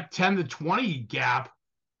so that 10 to 20 gap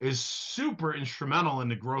is super instrumental in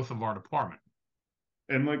the growth of our department.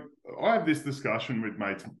 And I have this discussion with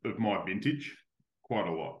mates of my vintage quite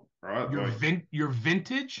a lot, right? Your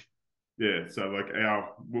vintage? Yeah. So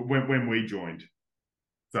when we joined,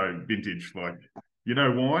 so vintage,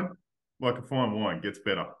 wine, like a fine wine gets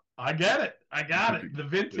better. I get it. I got it. The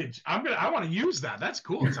vintage. I want to use that. That's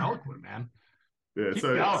cool. It's eloquent, man. Yeah. Keep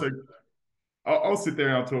So going. I'll sit there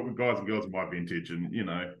and I'll talk with guys and girls of my vintage, and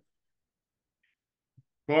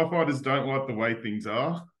firefighters don't like the way things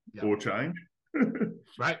are or change.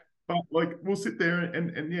 Right. But like we'll sit there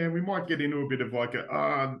and yeah, we might get into a bit of like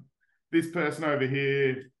this person over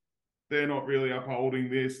here, they're not really upholding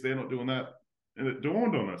this, they're not doing that. And it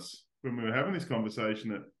dawned on us when we were having this conversation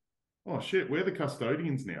that, oh shit, we're the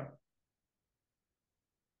custodians now.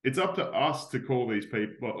 It's up to us to call these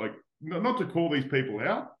people, like not to call these people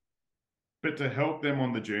out, but to help them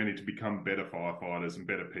on the journey to become better firefighters and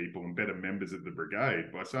better people and better members of the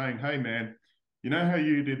brigade by saying, hey man, you know how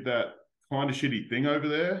you did that kind of shitty thing over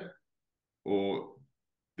there? Or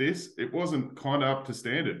this, it wasn't kind of up to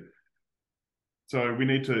standard. So we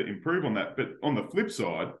need to improve on that. But on the flip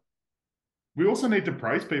side, we also need to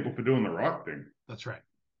praise people for doing the right thing. That's right.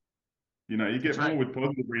 You get more with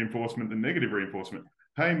positive reinforcement than negative reinforcement.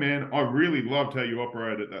 Hey, man, I really loved how you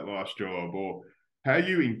operated at that last job, or how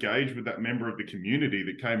you engaged with that member of the community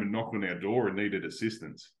that came and knocked on our door and needed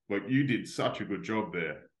assistance. Like, you did such a good job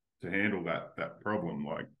there to handle that problem.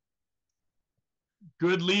 Like,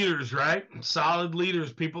 good leaders, right? Solid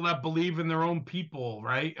leaders, people that believe in their own people,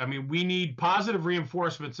 right? I mean, we need positive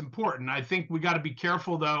reinforcement. It's important. I think we got to be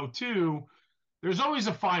careful, though, too. There's always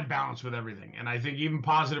a fine balance with everything. And I think even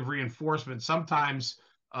positive reinforcement, sometimes,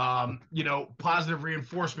 positive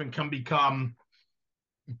reinforcement can become,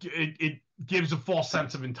 it gives a false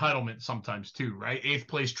sense of entitlement sometimes too, right? 8th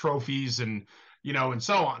place trophies and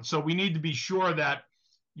so on. So we need to be sure that,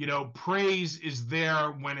 praise is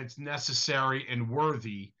there when it's necessary and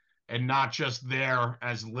worthy, and not just there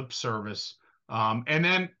as lip service. And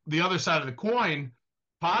then the other side of the coin,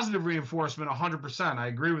 positive reinforcement, 100%. I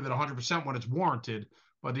agree with it 100% when it's warranted.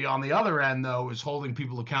 But on the other end, though, is holding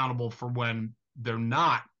people accountable for when they're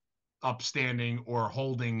not upstanding or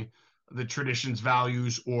holding the tradition's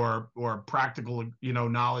values or practical,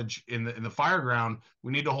 knowledge in the fireground.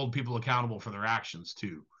 We need to hold people accountable for their actions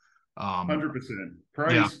too. 100%.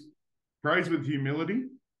 Praise with humility,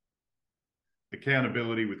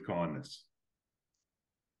 accountability with kindness.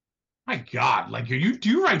 My God, like, do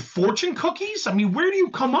you write fortune cookies? I mean, where do you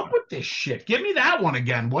come up with this shit? Give me that one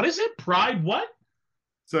again. What is it? Pride what?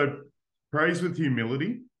 So praise with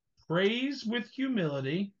humility. Praise with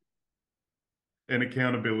humility. And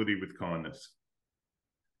accountability with kindness.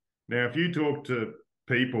 Now, if you talk to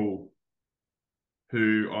people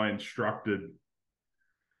who I instructed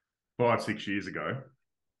 5-6 years ago,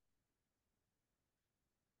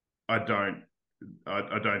 I don't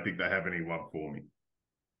think they have any love for me.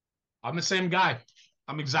 I'm the same guy.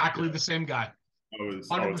 I'm exactly the same guy. I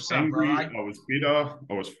was angry, bro. I was bitter,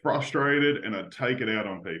 I was frustrated, and I'd take it out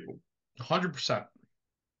on people. 100%.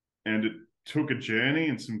 And it took a journey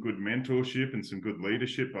and some good mentorship and some good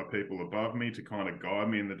leadership by people above me to kind of guide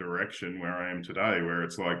me in the direction where I am today, where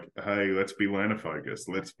it's like, hey, let's be learner focused.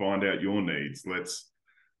 Let's find out your needs.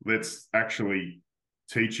 Let's actually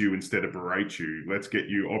teach you instead of berate you. Let's get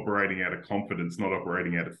you operating out of confidence, not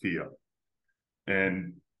operating out of fear.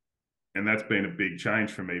 And that's been a big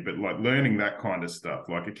change for me. But like learning that kind of stuff,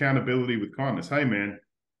 like accountability with kindness. Hey, man,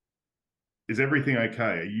 is everything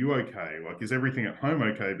okay? Are you okay? Like, is everything at home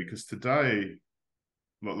okay? Because today,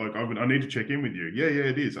 like I need to check in with you. Yeah,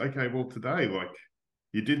 it is. Okay, well, today, like,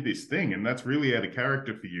 you did this thing and that's really out of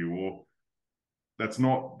character for you, or that's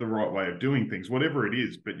not the right way of doing things, whatever it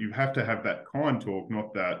is. But you have to have that kind talk,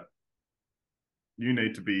 not that you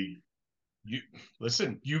need to be.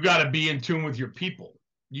 You got to be in tune with your people.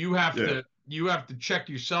 You have to check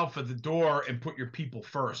yourself at the door and put your people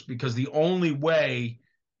first, because the only way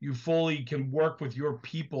you fully can work with your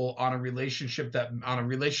people on a relationship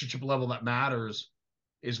level that matters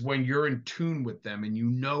is when you're in tune with them and you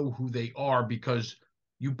know who they are, because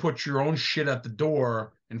you put your own shit at the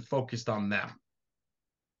door and focused on them.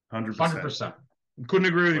 100%. Couldn't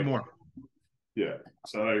agree with you more. Yeah.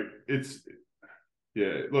 So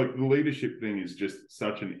like the leadership thing is just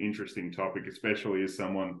such an interesting topic, especially as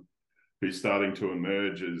someone who's starting to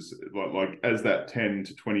emerge as like as that 10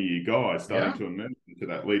 to 20 year guy starting to emerge into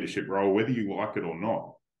that leadership role, whether you like it or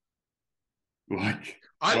not. Like,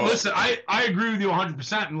 I agree with you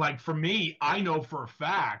 100%. And like, for me, I know for a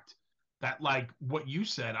fact that like what you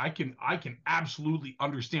said, I can absolutely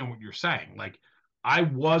understand what you're saying. Like, I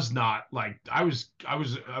was not like, I was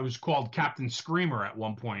called Captain Screamer at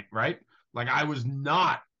one point, right? Like, I was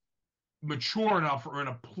not mature enough or in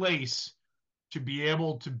a place to be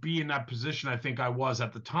able to be in that position I think I was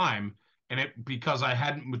at the time, and it because I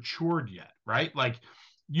hadn't matured yet, right? Like,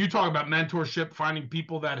 you talk about mentorship, finding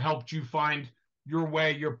people that helped you find your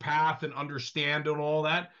way, your path, and understand and all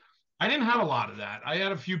that. I didn't have a lot of that. I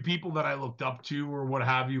had a few people that I looked up to or what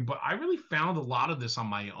have you, but I really found a lot of this on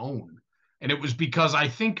my own. And it was because I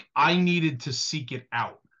think I needed to seek it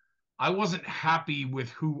out. I wasn't happy with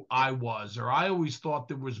who I was, or I always thought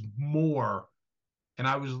there was more, and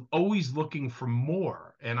I was always looking for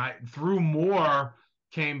more. And through more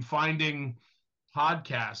came finding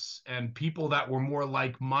podcasts and people that were more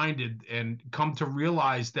like-minded, and come to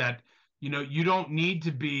realize that you don't need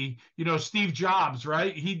to be, Steve Jobs,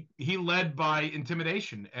 right? He led by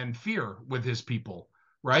intimidation and fear with his people,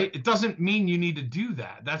 right? It doesn't mean you need to do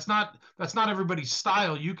that. That's not everybody's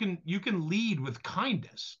style. You can lead with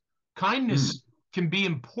kindness. Kindness can be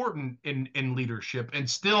important in leadership and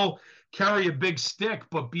still carry a big stick,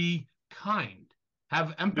 but be kind,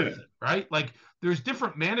 have empathy, right? Like, there's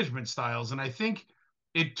different management styles. And I think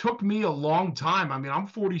it took me a long time. I mean, I'm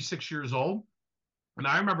 46 years old. And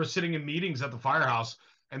I remember sitting in meetings at the firehouse,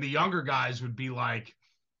 and the younger guys would be like,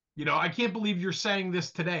 I can't believe you're saying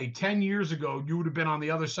this today. 10 years ago, you would have been on the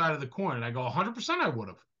other side of the coin. And I go, 100% I would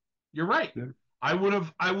have. You're right. Yeah. I would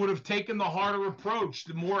have taken the harder approach,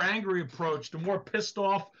 the more angry approach, the more pissed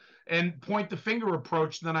off and point the finger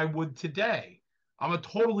approach than I would today. I'm a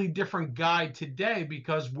totally different guy today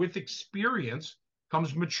because with experience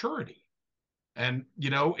comes maturity. And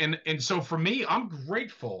so for me, I'm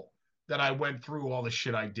grateful that I went through all the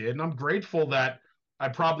shit I did. And I'm grateful that I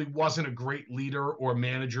probably wasn't a great leader or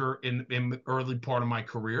manager in the early part of my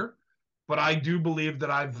career. But I do believe that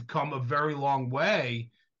I've come a very long way,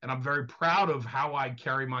 and I'm very proud of how I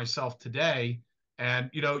carry myself today. And,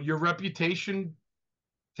 your reputation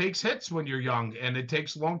takes hits when you're young, and it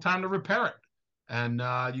takes a long time to repair it. And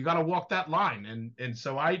you got to walk that line. And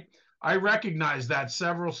so I recognized that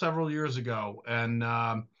several years ago, and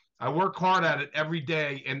I work hard at it every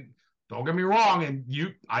day. And don't get me wrong, and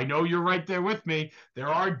I know you're right there with me. There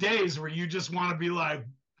are days where you just want to be like,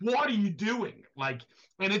 "What are you doing?" Like,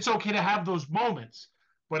 and it's okay to have those moments,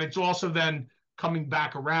 but it's also then coming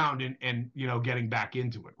back around and getting back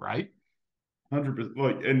into it, right? 100%.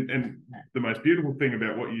 Like, and the most beautiful thing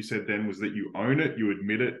about what you said then was that you own it, you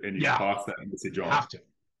admit it, and you pass that message on. Have to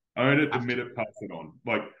own it, admit it, pass it on.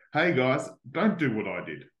 Like, hey guys, don't do what I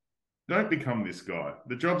did. Don't become this guy.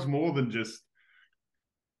 The job's more than just,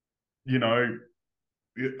 and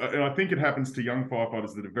I think it happens to young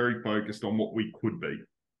firefighters that are very focused on what we could be.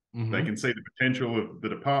 Mm-hmm. They can see the potential of the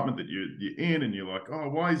department that you're in, and you're like, oh,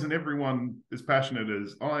 why isn't everyone as passionate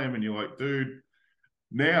as I am? And you're like, dude,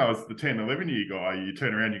 now as the 10, 11-year guy, you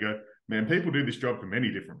turn around, you go, man, people do this job for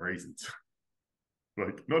many different reasons.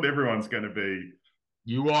 Like, not everyone's going to be.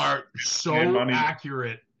 You are so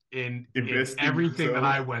accurate in everything that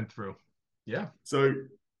I went through. Yeah. So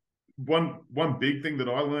one big thing that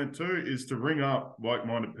I learned too is to ring up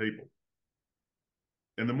like-minded people.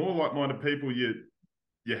 And the more like-minded people you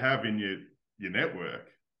have in your network,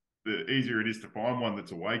 the easier it is to find one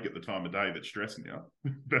that's awake at the time of day that's stressing you.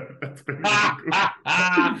 That's been really good.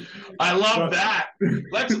 I love that.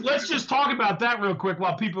 Let's just talk about that real quick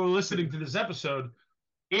while people are listening to this episode.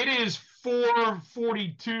 It is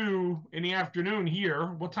 4:42 in the afternoon here.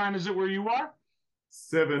 What time is it where you are?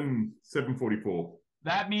 7:44.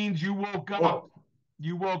 That means you woke up. Oh.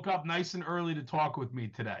 You woke up nice and early to talk with me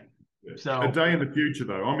today. Yeah. So a day in the future,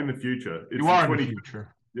 though. I'm in the future. You are in the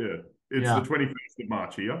future. Yeah. It's the 21st of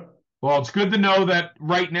March here. Well, it's good to know that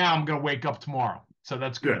right now I'm going to wake up tomorrow. So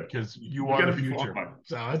that's good because you are the future.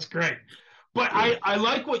 So that's great. But I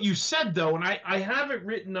like what you said, though, and I have it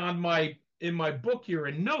written in my book here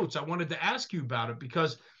in notes. I wanted to ask you about it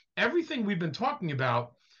because everything we've been talking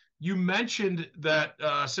about, you mentioned that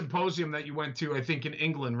symposium that you went to, I think in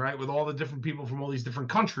England, right, with all the different people from all these different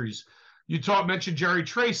countries. You mentioned Jerry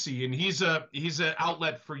Tracy, and he's an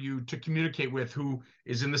outlet for you to communicate with who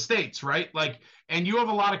is in the States, right? Like, and you have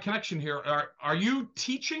a lot of connection here. Are you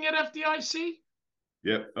teaching at FDIC?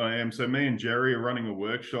 Yep, I am. So me and Jerry are running a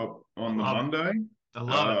workshop on the Monday. I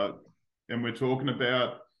love it. And we're talking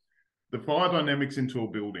about the fire dynamics in tall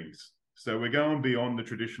buildings. So we're going beyond the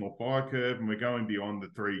traditional fire curve, and we're going beyond the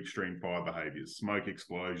 3 extreme fire behaviors: smoke,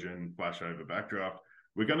 explosion, flashover, backdraft.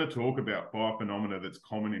 We're going to talk about fire phenomena that's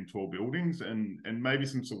common in tall buildings and maybe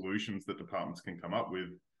some solutions that departments can come up with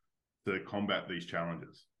to combat these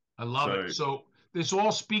challenges. I love it. So this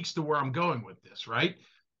all speaks to where I'm going with this, right?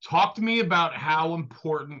 Talk to me about how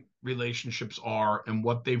important relationships are and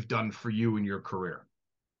what they've done for you in your career.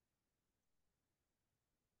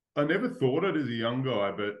 I never thought it as a young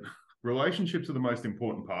guy, but relationships are the most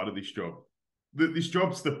important part of this job. This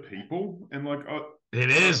job's the people, and like it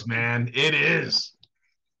is, man. It is.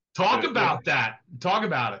 Talk about that. Talk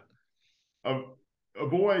about it.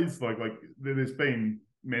 I've always like there's been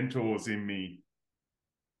mentors in me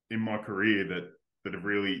in my career that have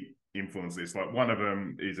really influenced this. Like one of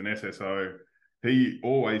them is an SSO. He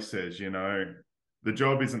always says, you know, the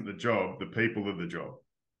job isn't the job, the people are the job.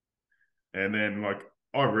 And then like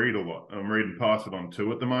I read a lot. I'm reading Pass It On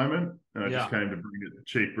 2 at the moment. And I just came to bring it to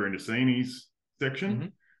Chief Brindisini's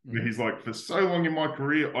section. Where he's like, for so long in my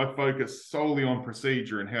career, I focused solely on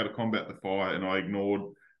procedure and how to combat the fire, and I ignored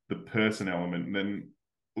the person element. And then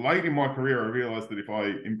late in my career, I realized that if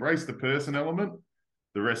I embrace the person element,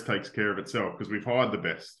 the rest takes care of itself because we've hired the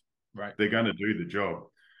best. Right. They're going to do the job.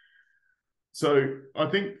 So I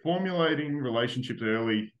think formulating relationships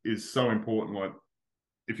early is so important. Like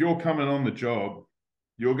if you're coming on the job,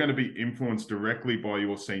 you're going to be influenced directly by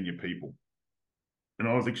your senior people. And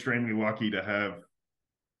I was extremely lucky to have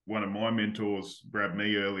one of my mentors grab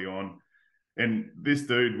me early on. And this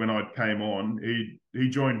dude, when I came on, he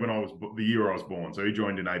joined when I was the year I was born. So he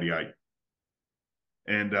joined in 88.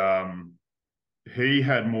 And he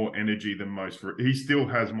had more energy than most. He still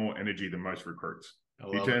has more energy than most recruits.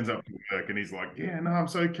 He turns up to work and he's like, yeah, no, I'm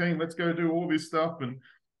so keen. Let's go do all this stuff. And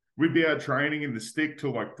we'd be out training in the stick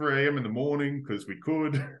till like 3 a.m. in the morning because we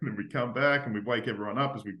could. And then we'd come back and we'd wake everyone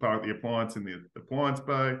up as we park the appliance in the appliance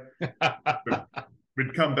bay.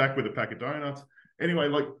 We'd come back with a pack of donuts. Anyway,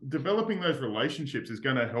 like developing those relationships is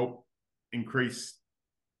going to help increase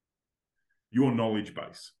your knowledge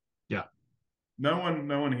base. Yeah. No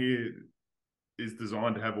one here is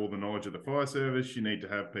designed to have all the knowledge of the fire service. You need to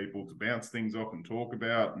have people to bounce things off and talk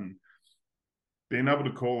about, and being able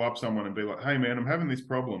to call up someone and be like, hey man, I'm having this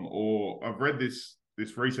problem, or I've read this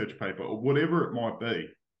research paper, or whatever it might be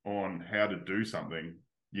on how to do something.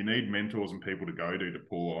 You need mentors and people to go to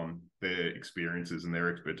pull on their experiences and their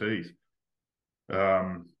expertise.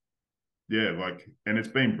 Yeah, like, and it's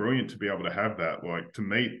been brilliant to be able to have that, like to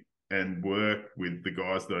meet and work with the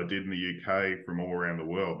guys that I did in the UK from all around the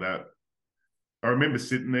world. That I remember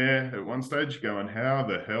sitting there at one stage going, how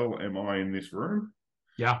the hell am I in this room?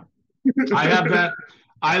 Yeah. I have that.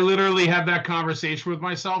 I literally have that conversation with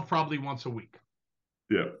myself probably once a week.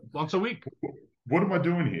 Yeah. Once a week. What am I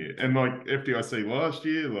doing here? And like FDIC last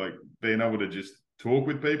year, like being able to just talk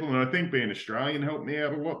with people. And I think being Australian helped me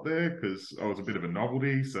out a lot there because I was a bit of a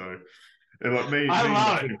novelty. So, and like I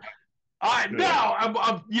love it. Yeah.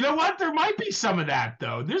 No, you know what? There might be some of that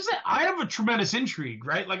though. I have a tremendous intrigue,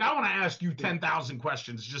 right? Like I want to ask you 10,000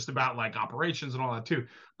 questions just about like operations and all that too.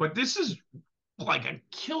 But this is like a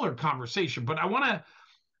killer conversation. But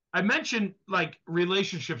I mentioned like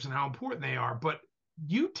relationships and how important they are, but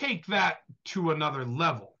you take that to another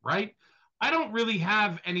level, right? I don't really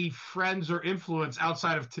have any friends or influence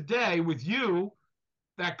outside of today with you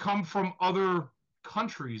that come from other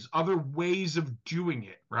countries, other ways of doing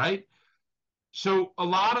it, right? So a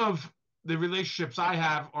lot of the relationships I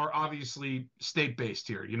have are obviously state-based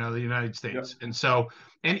here, you know, the United States. Yep.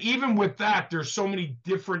 And even with that, there's so many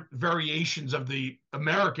different variations of the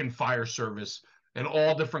American fire service and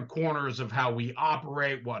all different corners of how we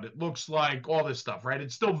operate, what it looks like, all this stuff, right?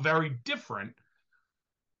 It's still very different.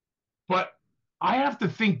 But I have to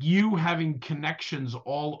think you having connections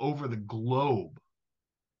all over the globe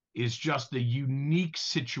is just a unique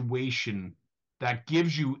situation that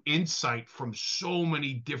gives you insight from so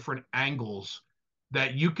many different angles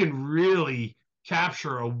that you can really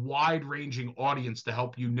capture a wide-ranging audience to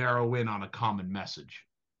help you narrow in on a common message.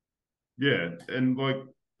 Yeah, and like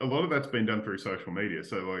a lot of that's been done through social media.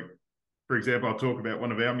 So like, for example, I'll talk about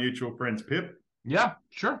one of our mutual friends, Pip. Yeah,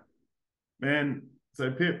 sure. Man, so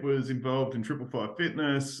Pip was involved in 555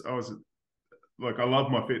 fitness. I love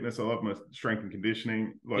my fitness. I love my strength and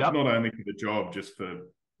conditioning. Like not only for the job, just for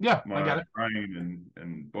my brain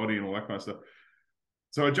and body and all that kind of stuff.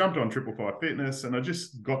 So I jumped on 555 fitness and I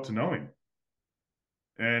just got to know him.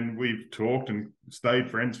 And we've talked and stayed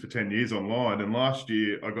friends for 10 years online. And last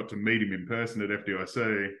year I got to meet him in person at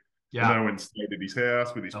FDIC. Yeah. And I went and stayed at his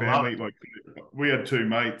house with his family. Like we had two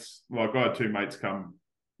mates. Like I had two mates come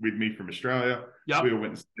with me from Australia. Yep. We all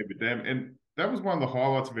went and stayed with them. And that was one of the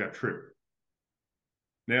highlights of our trip.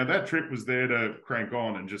 Now, that trip was there to crank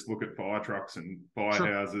on and just look at fire trucks and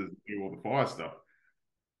firehouses, do all the fire stuff.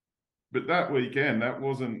 But that weekend, that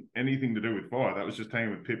wasn't anything to do with fire. That was just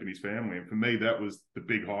hanging with Pip and his family. And for me, that was the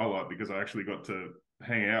big highlight because I actually got to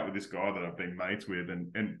hang out with this guy that I've been mates with.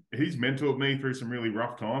 And he's mentored me through some really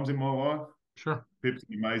rough times in my life. Sure. Pip's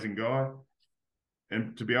an amazing guy.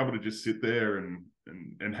 And to be able to just sit there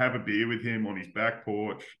and have a beer with him on his back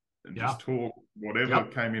porch and just talk whatever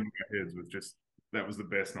came into our heads was just, that was the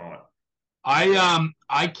best night.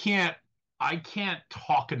 I can't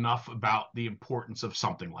talk enough about the importance of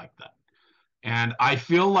something like that. And I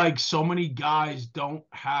feel like so many guys don't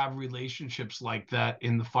have relationships like that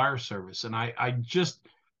in the fire service. And I just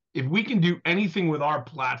if we can do anything with our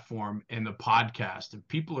platform and the podcast, if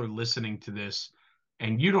people are listening to this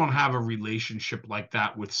and you don't have a relationship like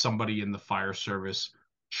that with somebody in the fire service,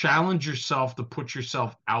 challenge yourself to put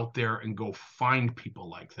yourself out there and go find people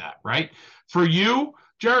like that, right? For you,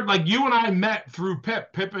 Gerard, like you and I met through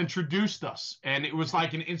Pip. Pip introduced us, and it was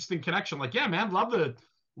like an instant connection. Like, yeah, man, love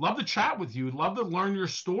to chat with you. Love to learn your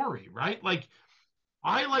story, right? Like,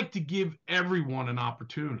 I like to give everyone an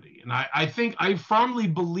opportunity. And I think I firmly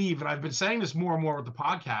believe, and I've been saying this more and more with the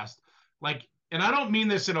podcast, like, and I don't mean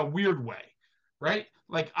this in a weird way, right?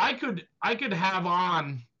 Like I could have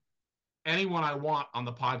on anyone I want on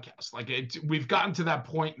the podcast. Like we've gotten to that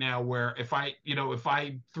point now where if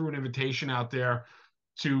I threw an invitation out there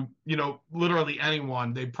to, literally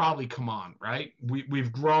anyone, they'd probably come on, right?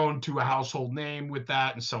 We've grown to a household name with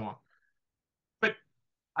that and so on.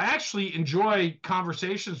 I actually enjoy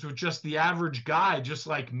conversations with just the average guy, just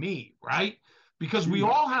like me, right? Because we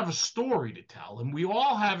all have a story to tell and we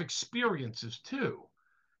all have experiences too.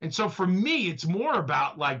 And so for me, it's more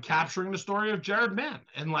about like capturing the story of Gerard Mann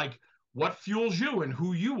and like what fuels you and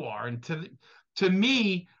who you are. And to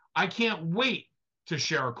me, I can't wait to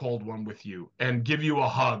share a cold one with you and give you a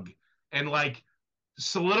hug and like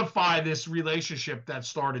solidify this relationship that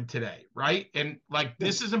started today, right? And like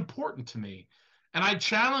this is important to me. And I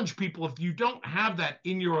challenge people, if you don't have that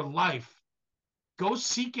in your life, go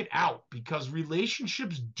seek it out because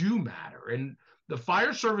relationships do matter. And the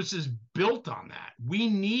fire service is built on that. We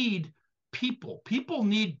need people. People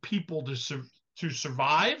need people to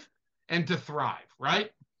survive and to thrive,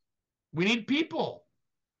 right? We need people.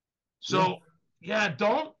 So, yeah,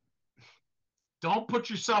 don't put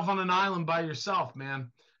yourself on an island by yourself,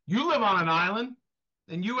 man. You live on an island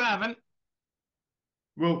and you haven't.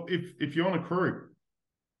 Well, if you're on a crew,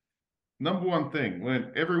 number one thing,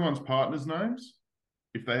 learn everyone's partner's names.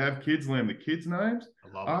 If they have kids, learn the kids' names.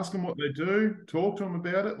 Ask them what they do. Talk to them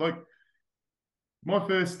about it. Like my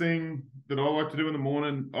first thing that I like to do in the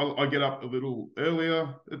morning, I get up a little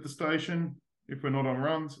earlier at the station if we're not on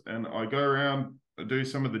runs, and I go around, I do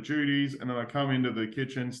some of the duties, and then I come into the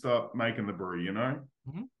kitchen, start making the brew.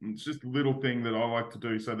 Mm-hmm. It's just a little thing that I like to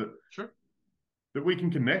do so that we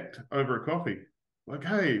can connect over a coffee. Like,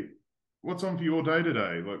 hey, what's on for your day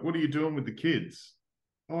today? Like, what are you doing with the kids?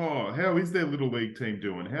 Oh, how is their little league team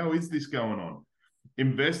doing? How is this going on?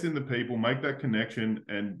 Invest in the people, make that connection,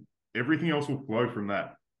 and everything else will flow from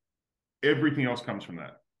that. Everything else comes from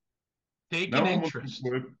that. Take an interest.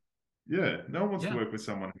 No one wants to work with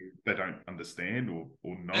someone who they don't understand or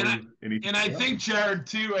know anything. And I think, Gerard,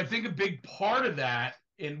 too, I think a big part of that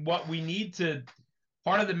and what we need to,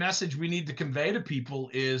 part of the message we need to convey to people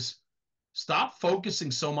is stop focusing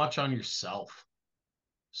so much on yourself.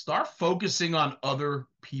 Start focusing on other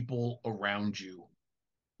people around you.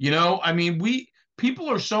 People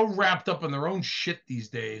are so wrapped up in their own shit these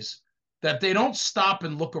days that they don't stop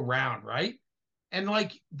and look around, right? And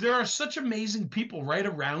like, there are such amazing people right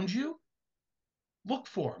around you. Look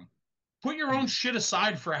for them. Put your own shit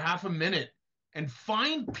aside for a half a minute and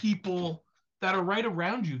find people that are right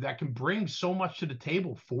around you that can bring so much to the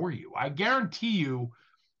table for you. I guarantee you,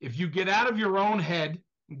 if you get out of your own head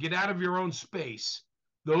and get out of your own space,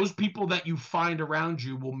 those people that you find around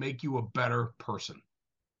you will make you a better person.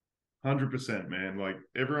 100%, man. Like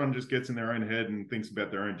everyone just gets in their own head and thinks about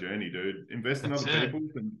their own journey, dude. Invest in other people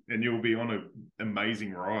and you'll be on an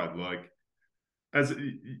amazing ride. Like as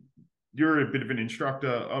you're a bit of an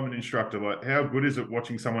instructor, I'm an instructor. Like how good is it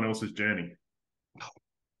watching someone else's journey? Oh,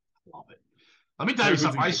 I love it. Let me tell you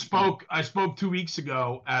something. I spoke 2 weeks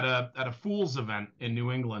ago at a Fools event in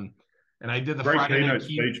New England, and I did the great Friday keynote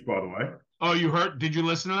speech, by the way. Oh, you heard? Did you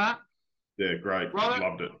listen to that? Yeah, great. Brother,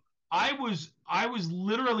 loved it. I was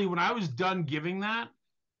literally, when I was done giving that,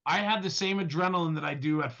 I had the same adrenaline that I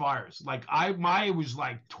do at fires. Like I was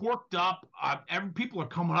like torqued up. People are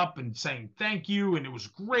coming up and saying thank you, and it was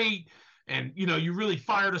great. And you really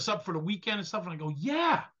fired us up for the weekend and stuff. And I go,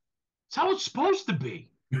 yeah, it's how it's supposed to be.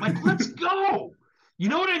 Like, let's go. You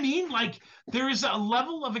know what I mean? Like, there is a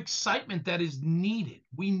level of excitement that is needed.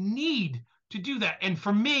 We need to do that. And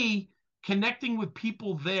for me, connecting with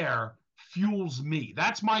people there fuels me.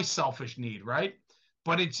 That's my selfish need, right?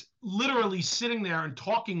 But it's literally sitting there and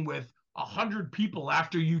talking with 100 people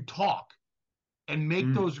after you talk and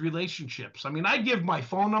make those relationships. I mean, I give my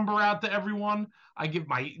phone number out to everyone. I give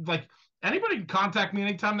anybody can contact me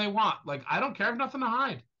anytime they want. Like, I don't care. I have nothing to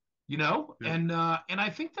hide, Yeah. And I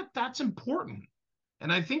think that that's important.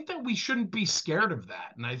 And I think that we shouldn't be scared of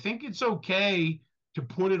that. And I think it's okay to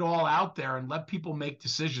put it all out there and let people make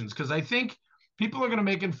decisions. Because I think people are going to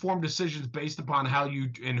make informed decisions based upon how you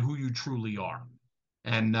and who you truly are.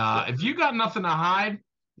 And if you got nothing to hide,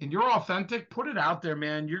 and you're authentic, put it out there,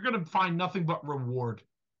 man. You're going to find nothing but reward.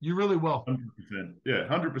 You really will. 100%. Yeah,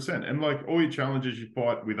 100%. And like all your challenges, you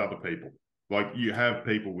fight with other people. Like you have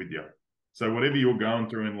people with you. So whatever you're going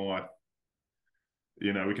through in life,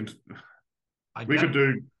 you know, we could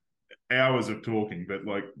do hours of talking, but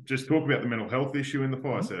like just talk about the mental health issue in the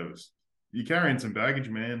fire service. You're carrying some baggage,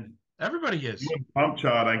 man. Everybody is. Your pump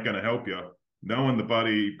chart ain't going to help you. Knowing the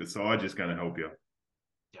buddy beside you is going to help you.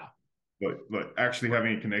 Yeah. Like actually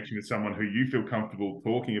having a connection with someone who you feel comfortable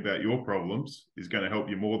talking about your problems is going to help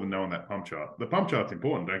you more than knowing that pump chart. The pump chart's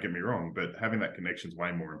important, don't get me wrong, but having that connection is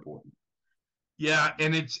way more important. Yeah,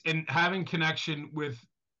 and having connection with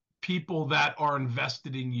people that are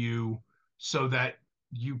invested in you so that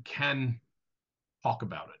you can talk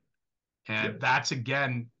about it. And that's,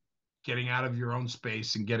 again, getting out of your own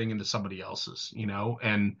space and getting into somebody else's, you know,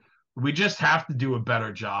 and we just have to do a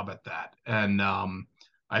better job at that. And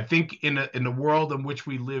I think in the world in which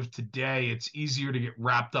we live today, it's easier to get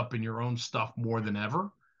wrapped up in your own stuff more than ever.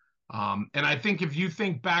 And I think if you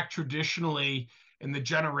think back traditionally in the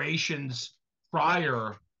generations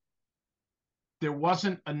prior, there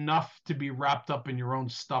wasn't enough to be wrapped up in your own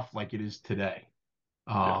stuff like it is today.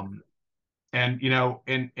 And, you know,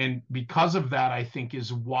 and because of that, I think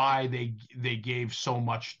is why they gave so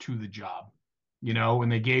much to the job, you know,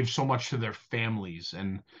 and they gave so much to their families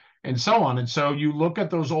and so on. And so you look at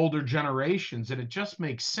those older generations and it just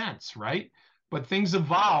makes sense, right? But things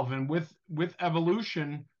evolve, and with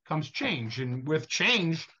evolution comes change. And with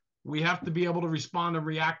change, we have to be able to respond and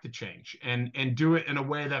react to change and do it in a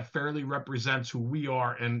way that fairly represents who we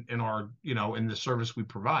are and our, you know, in the service we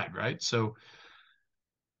provide, right? So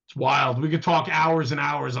it's wild. We could talk hours and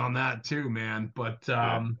hours on that too, man. But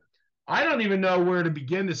I don't even know where to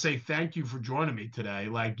begin to say thank you for joining me today.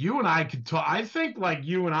 Like, you and I could talk. I think like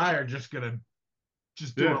you and I are just gonna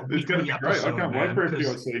do a weekly it's gonna be episode. Great. I can't wait for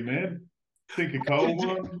FDIC, man. Think a cold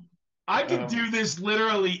one. I could do this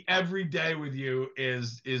literally every day with you.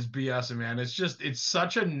 Is BS, man. It's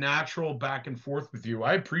such a natural back and forth with you.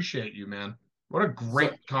 I appreciate you, man. What a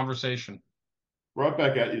great conversation. Right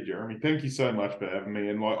back at you, Jeremy. Thank you so much for having me.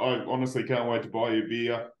 And like, I honestly can't wait to buy you a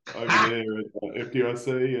beer over there at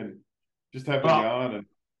FDIC and just have a yarn.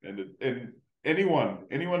 And anyone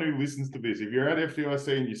who listens to this, if you're at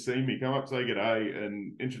FDIC and you see me, come up, say g'day,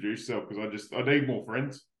 and introduce yourself, because I need more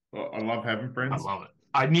friends. I love having friends. I love it.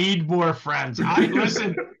 I need more friends.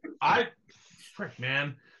 Frick,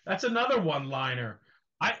 man, that's another one-liner.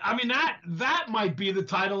 I mean, that might be the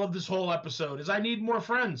title of this whole episode, is I need more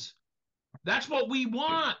friends. That's what we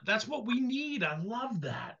want. That's what we need. I love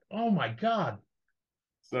that. Oh my God.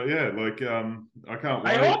 So yeah, like I can't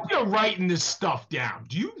wait. I hope you're writing this stuff down.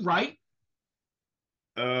 Do you write?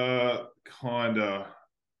 Kinda.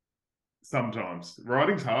 Sometimes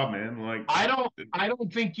writing's hard, man. Like I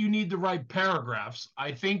don't think you need to write paragraphs.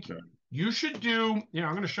 I think you should do, you know,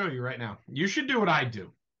 I'm going to show you right now. You should do what I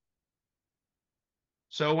do.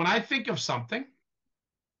 So when I think of something,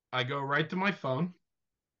 I go right to my phone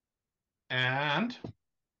and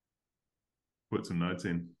put some notes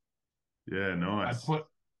in. Yeah, nice. I put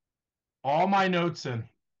all my notes in.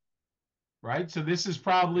 Right? So this is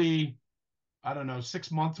probably, I don't know,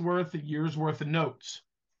 6 months worth, a year's worth of notes.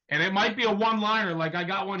 And it might be a one-liner, like I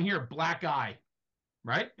got one here, black eye,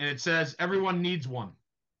 right? And it says, everyone needs one.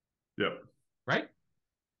 Yep. Right?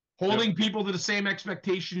 Holding people to the same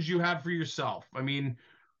expectations you have for yourself. I mean,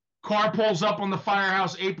 car pulls up on the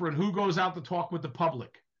firehouse apron. Who goes out to talk with the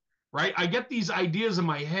public? Right? I get these ideas in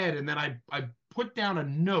my head, and then I put down a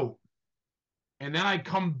note, and then I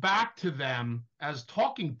come back to them as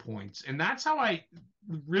talking points. And that's how I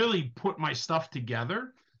really put my stuff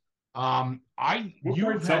together.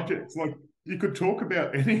 Subjects, like you could talk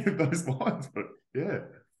about any of those lines, but yeah,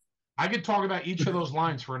 I could talk about each of those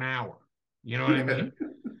lines for an hour. You know what I mean?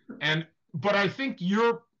 But I think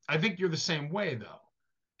you're the same way though,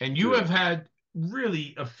 and you have had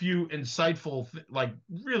really a few insightful, like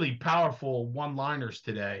really powerful one-liners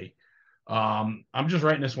today. I'm just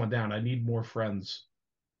writing this one down. I need more friends.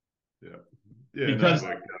 Yeah, because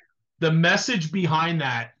the message behind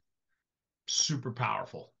that, super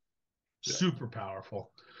powerful. Super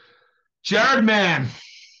powerful. Gerard Mann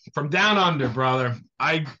from Down Under, brother.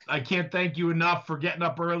 I can't thank you enough for getting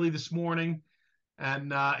up early this morning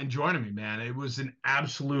and joining me, man. It was an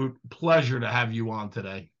absolute pleasure to have you on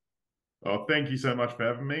today. Oh, thank you so much for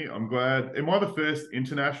having me. I'm glad. Am I the first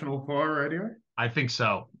international fire radio? I think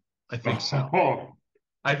so. I think so.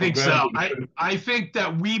 I think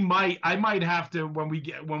that I might have to, when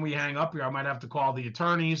we hang up here, I might have to call the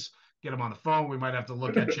attorneys, get them on the phone. We might have to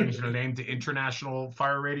look at changing the name to International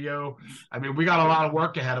Fire Radio. I mean, we got a lot of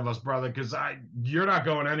work ahead of us, brother, because you're not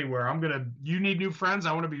going anywhere. You need new friends.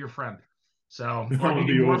 I want to be your friend. So, or you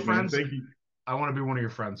need more friends. Thank you. I want to be one of your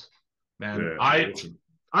friends, man. Yeah, awesome.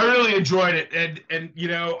 I really enjoyed it. And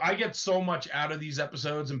I get so much out of these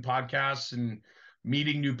episodes and podcasts and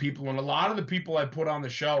meeting new people. And a lot of the people I put on the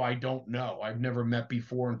show, I don't know. I've never met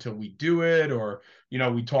before until we do it, or,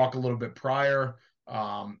 we talk a little bit prior.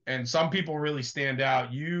 And some people really stand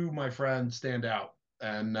out. You, my friend, stand out.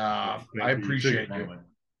 And I appreciate you.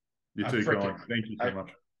 You're too kind. Thank you so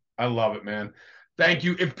much. I love it, man. Thank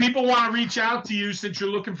you. If people want to reach out to you, since you're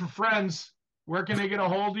looking for friends, where can they get a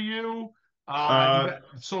hold of you?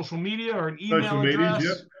 Social media or an email address?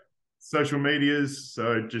 Yep. Social medias.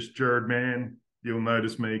 So just Gerard Mann. You'll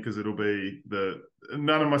notice me because it'll be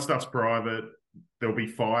none of my stuff's private. There'll be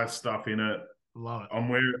fire stuff in it. Love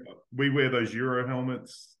it. We wear those Euro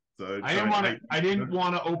helmets. So I didn't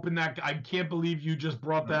want to open that. I can't believe you just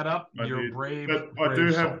brought that up. You're brave. But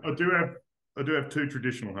I do have two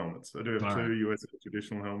traditional helmets. I do have two USA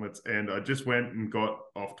traditional helmets, and I just went and got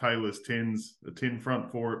off Taylor's tins, a tin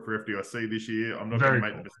front for it for FDIC this year. I'm not going to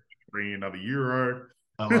make the mistake of bringing another Euro.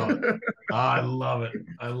 I love it. I love it.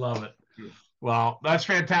 I love it. Well, that's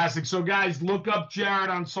fantastic. So, guys, look up Gerard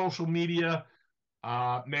on social media.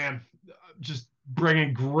 Man, just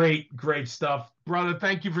bringing great stuff. Brother,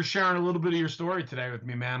 thank you for sharing a little bit of your story today with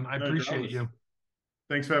me, man. I appreciate you.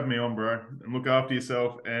 Thanks for having me on, bro. And look after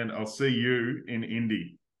yourself, and I'll see you in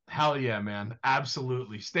Indy. Hell yeah, man.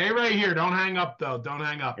 Absolutely. Stay right here. Don't hang up, though. Don't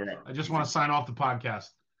hang up. Right. I just want to sign off the podcast.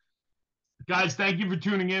 Guys, thank you for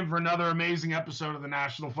tuning in for another amazing episode of the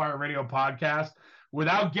National Fire Radio Podcast.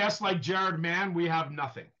 Without guests like Gerard Mann, we have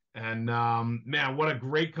nothing. And, man, what a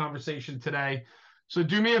great conversation today. So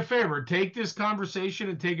do me a favor. Take this conversation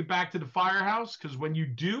and take it back to the firehouse, because when you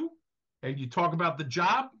do and you talk about the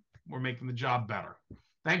job, we're making the job better.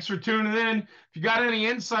 Thanks for tuning in. If you got any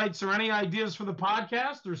insights or any ideas for the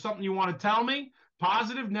podcast or something you want to tell me,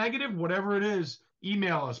 positive, negative, whatever it is,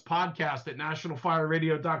 email us,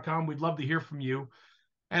 podcast@nationalfireradio.com. We'd love to hear from you.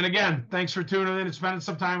 And again, thanks for tuning in and spending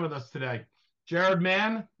some time with us today. Gerard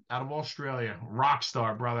Mann out of Australia, rock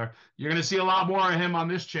star, brother. You're going to see a lot more of him on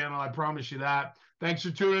this channel. I promise you that. Thanks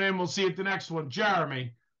for tuning in. We'll see you at the next one.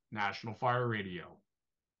 Jeremy, National Fire Radio.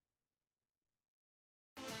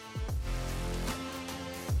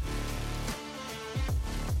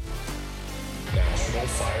 National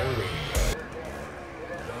Fire Radio.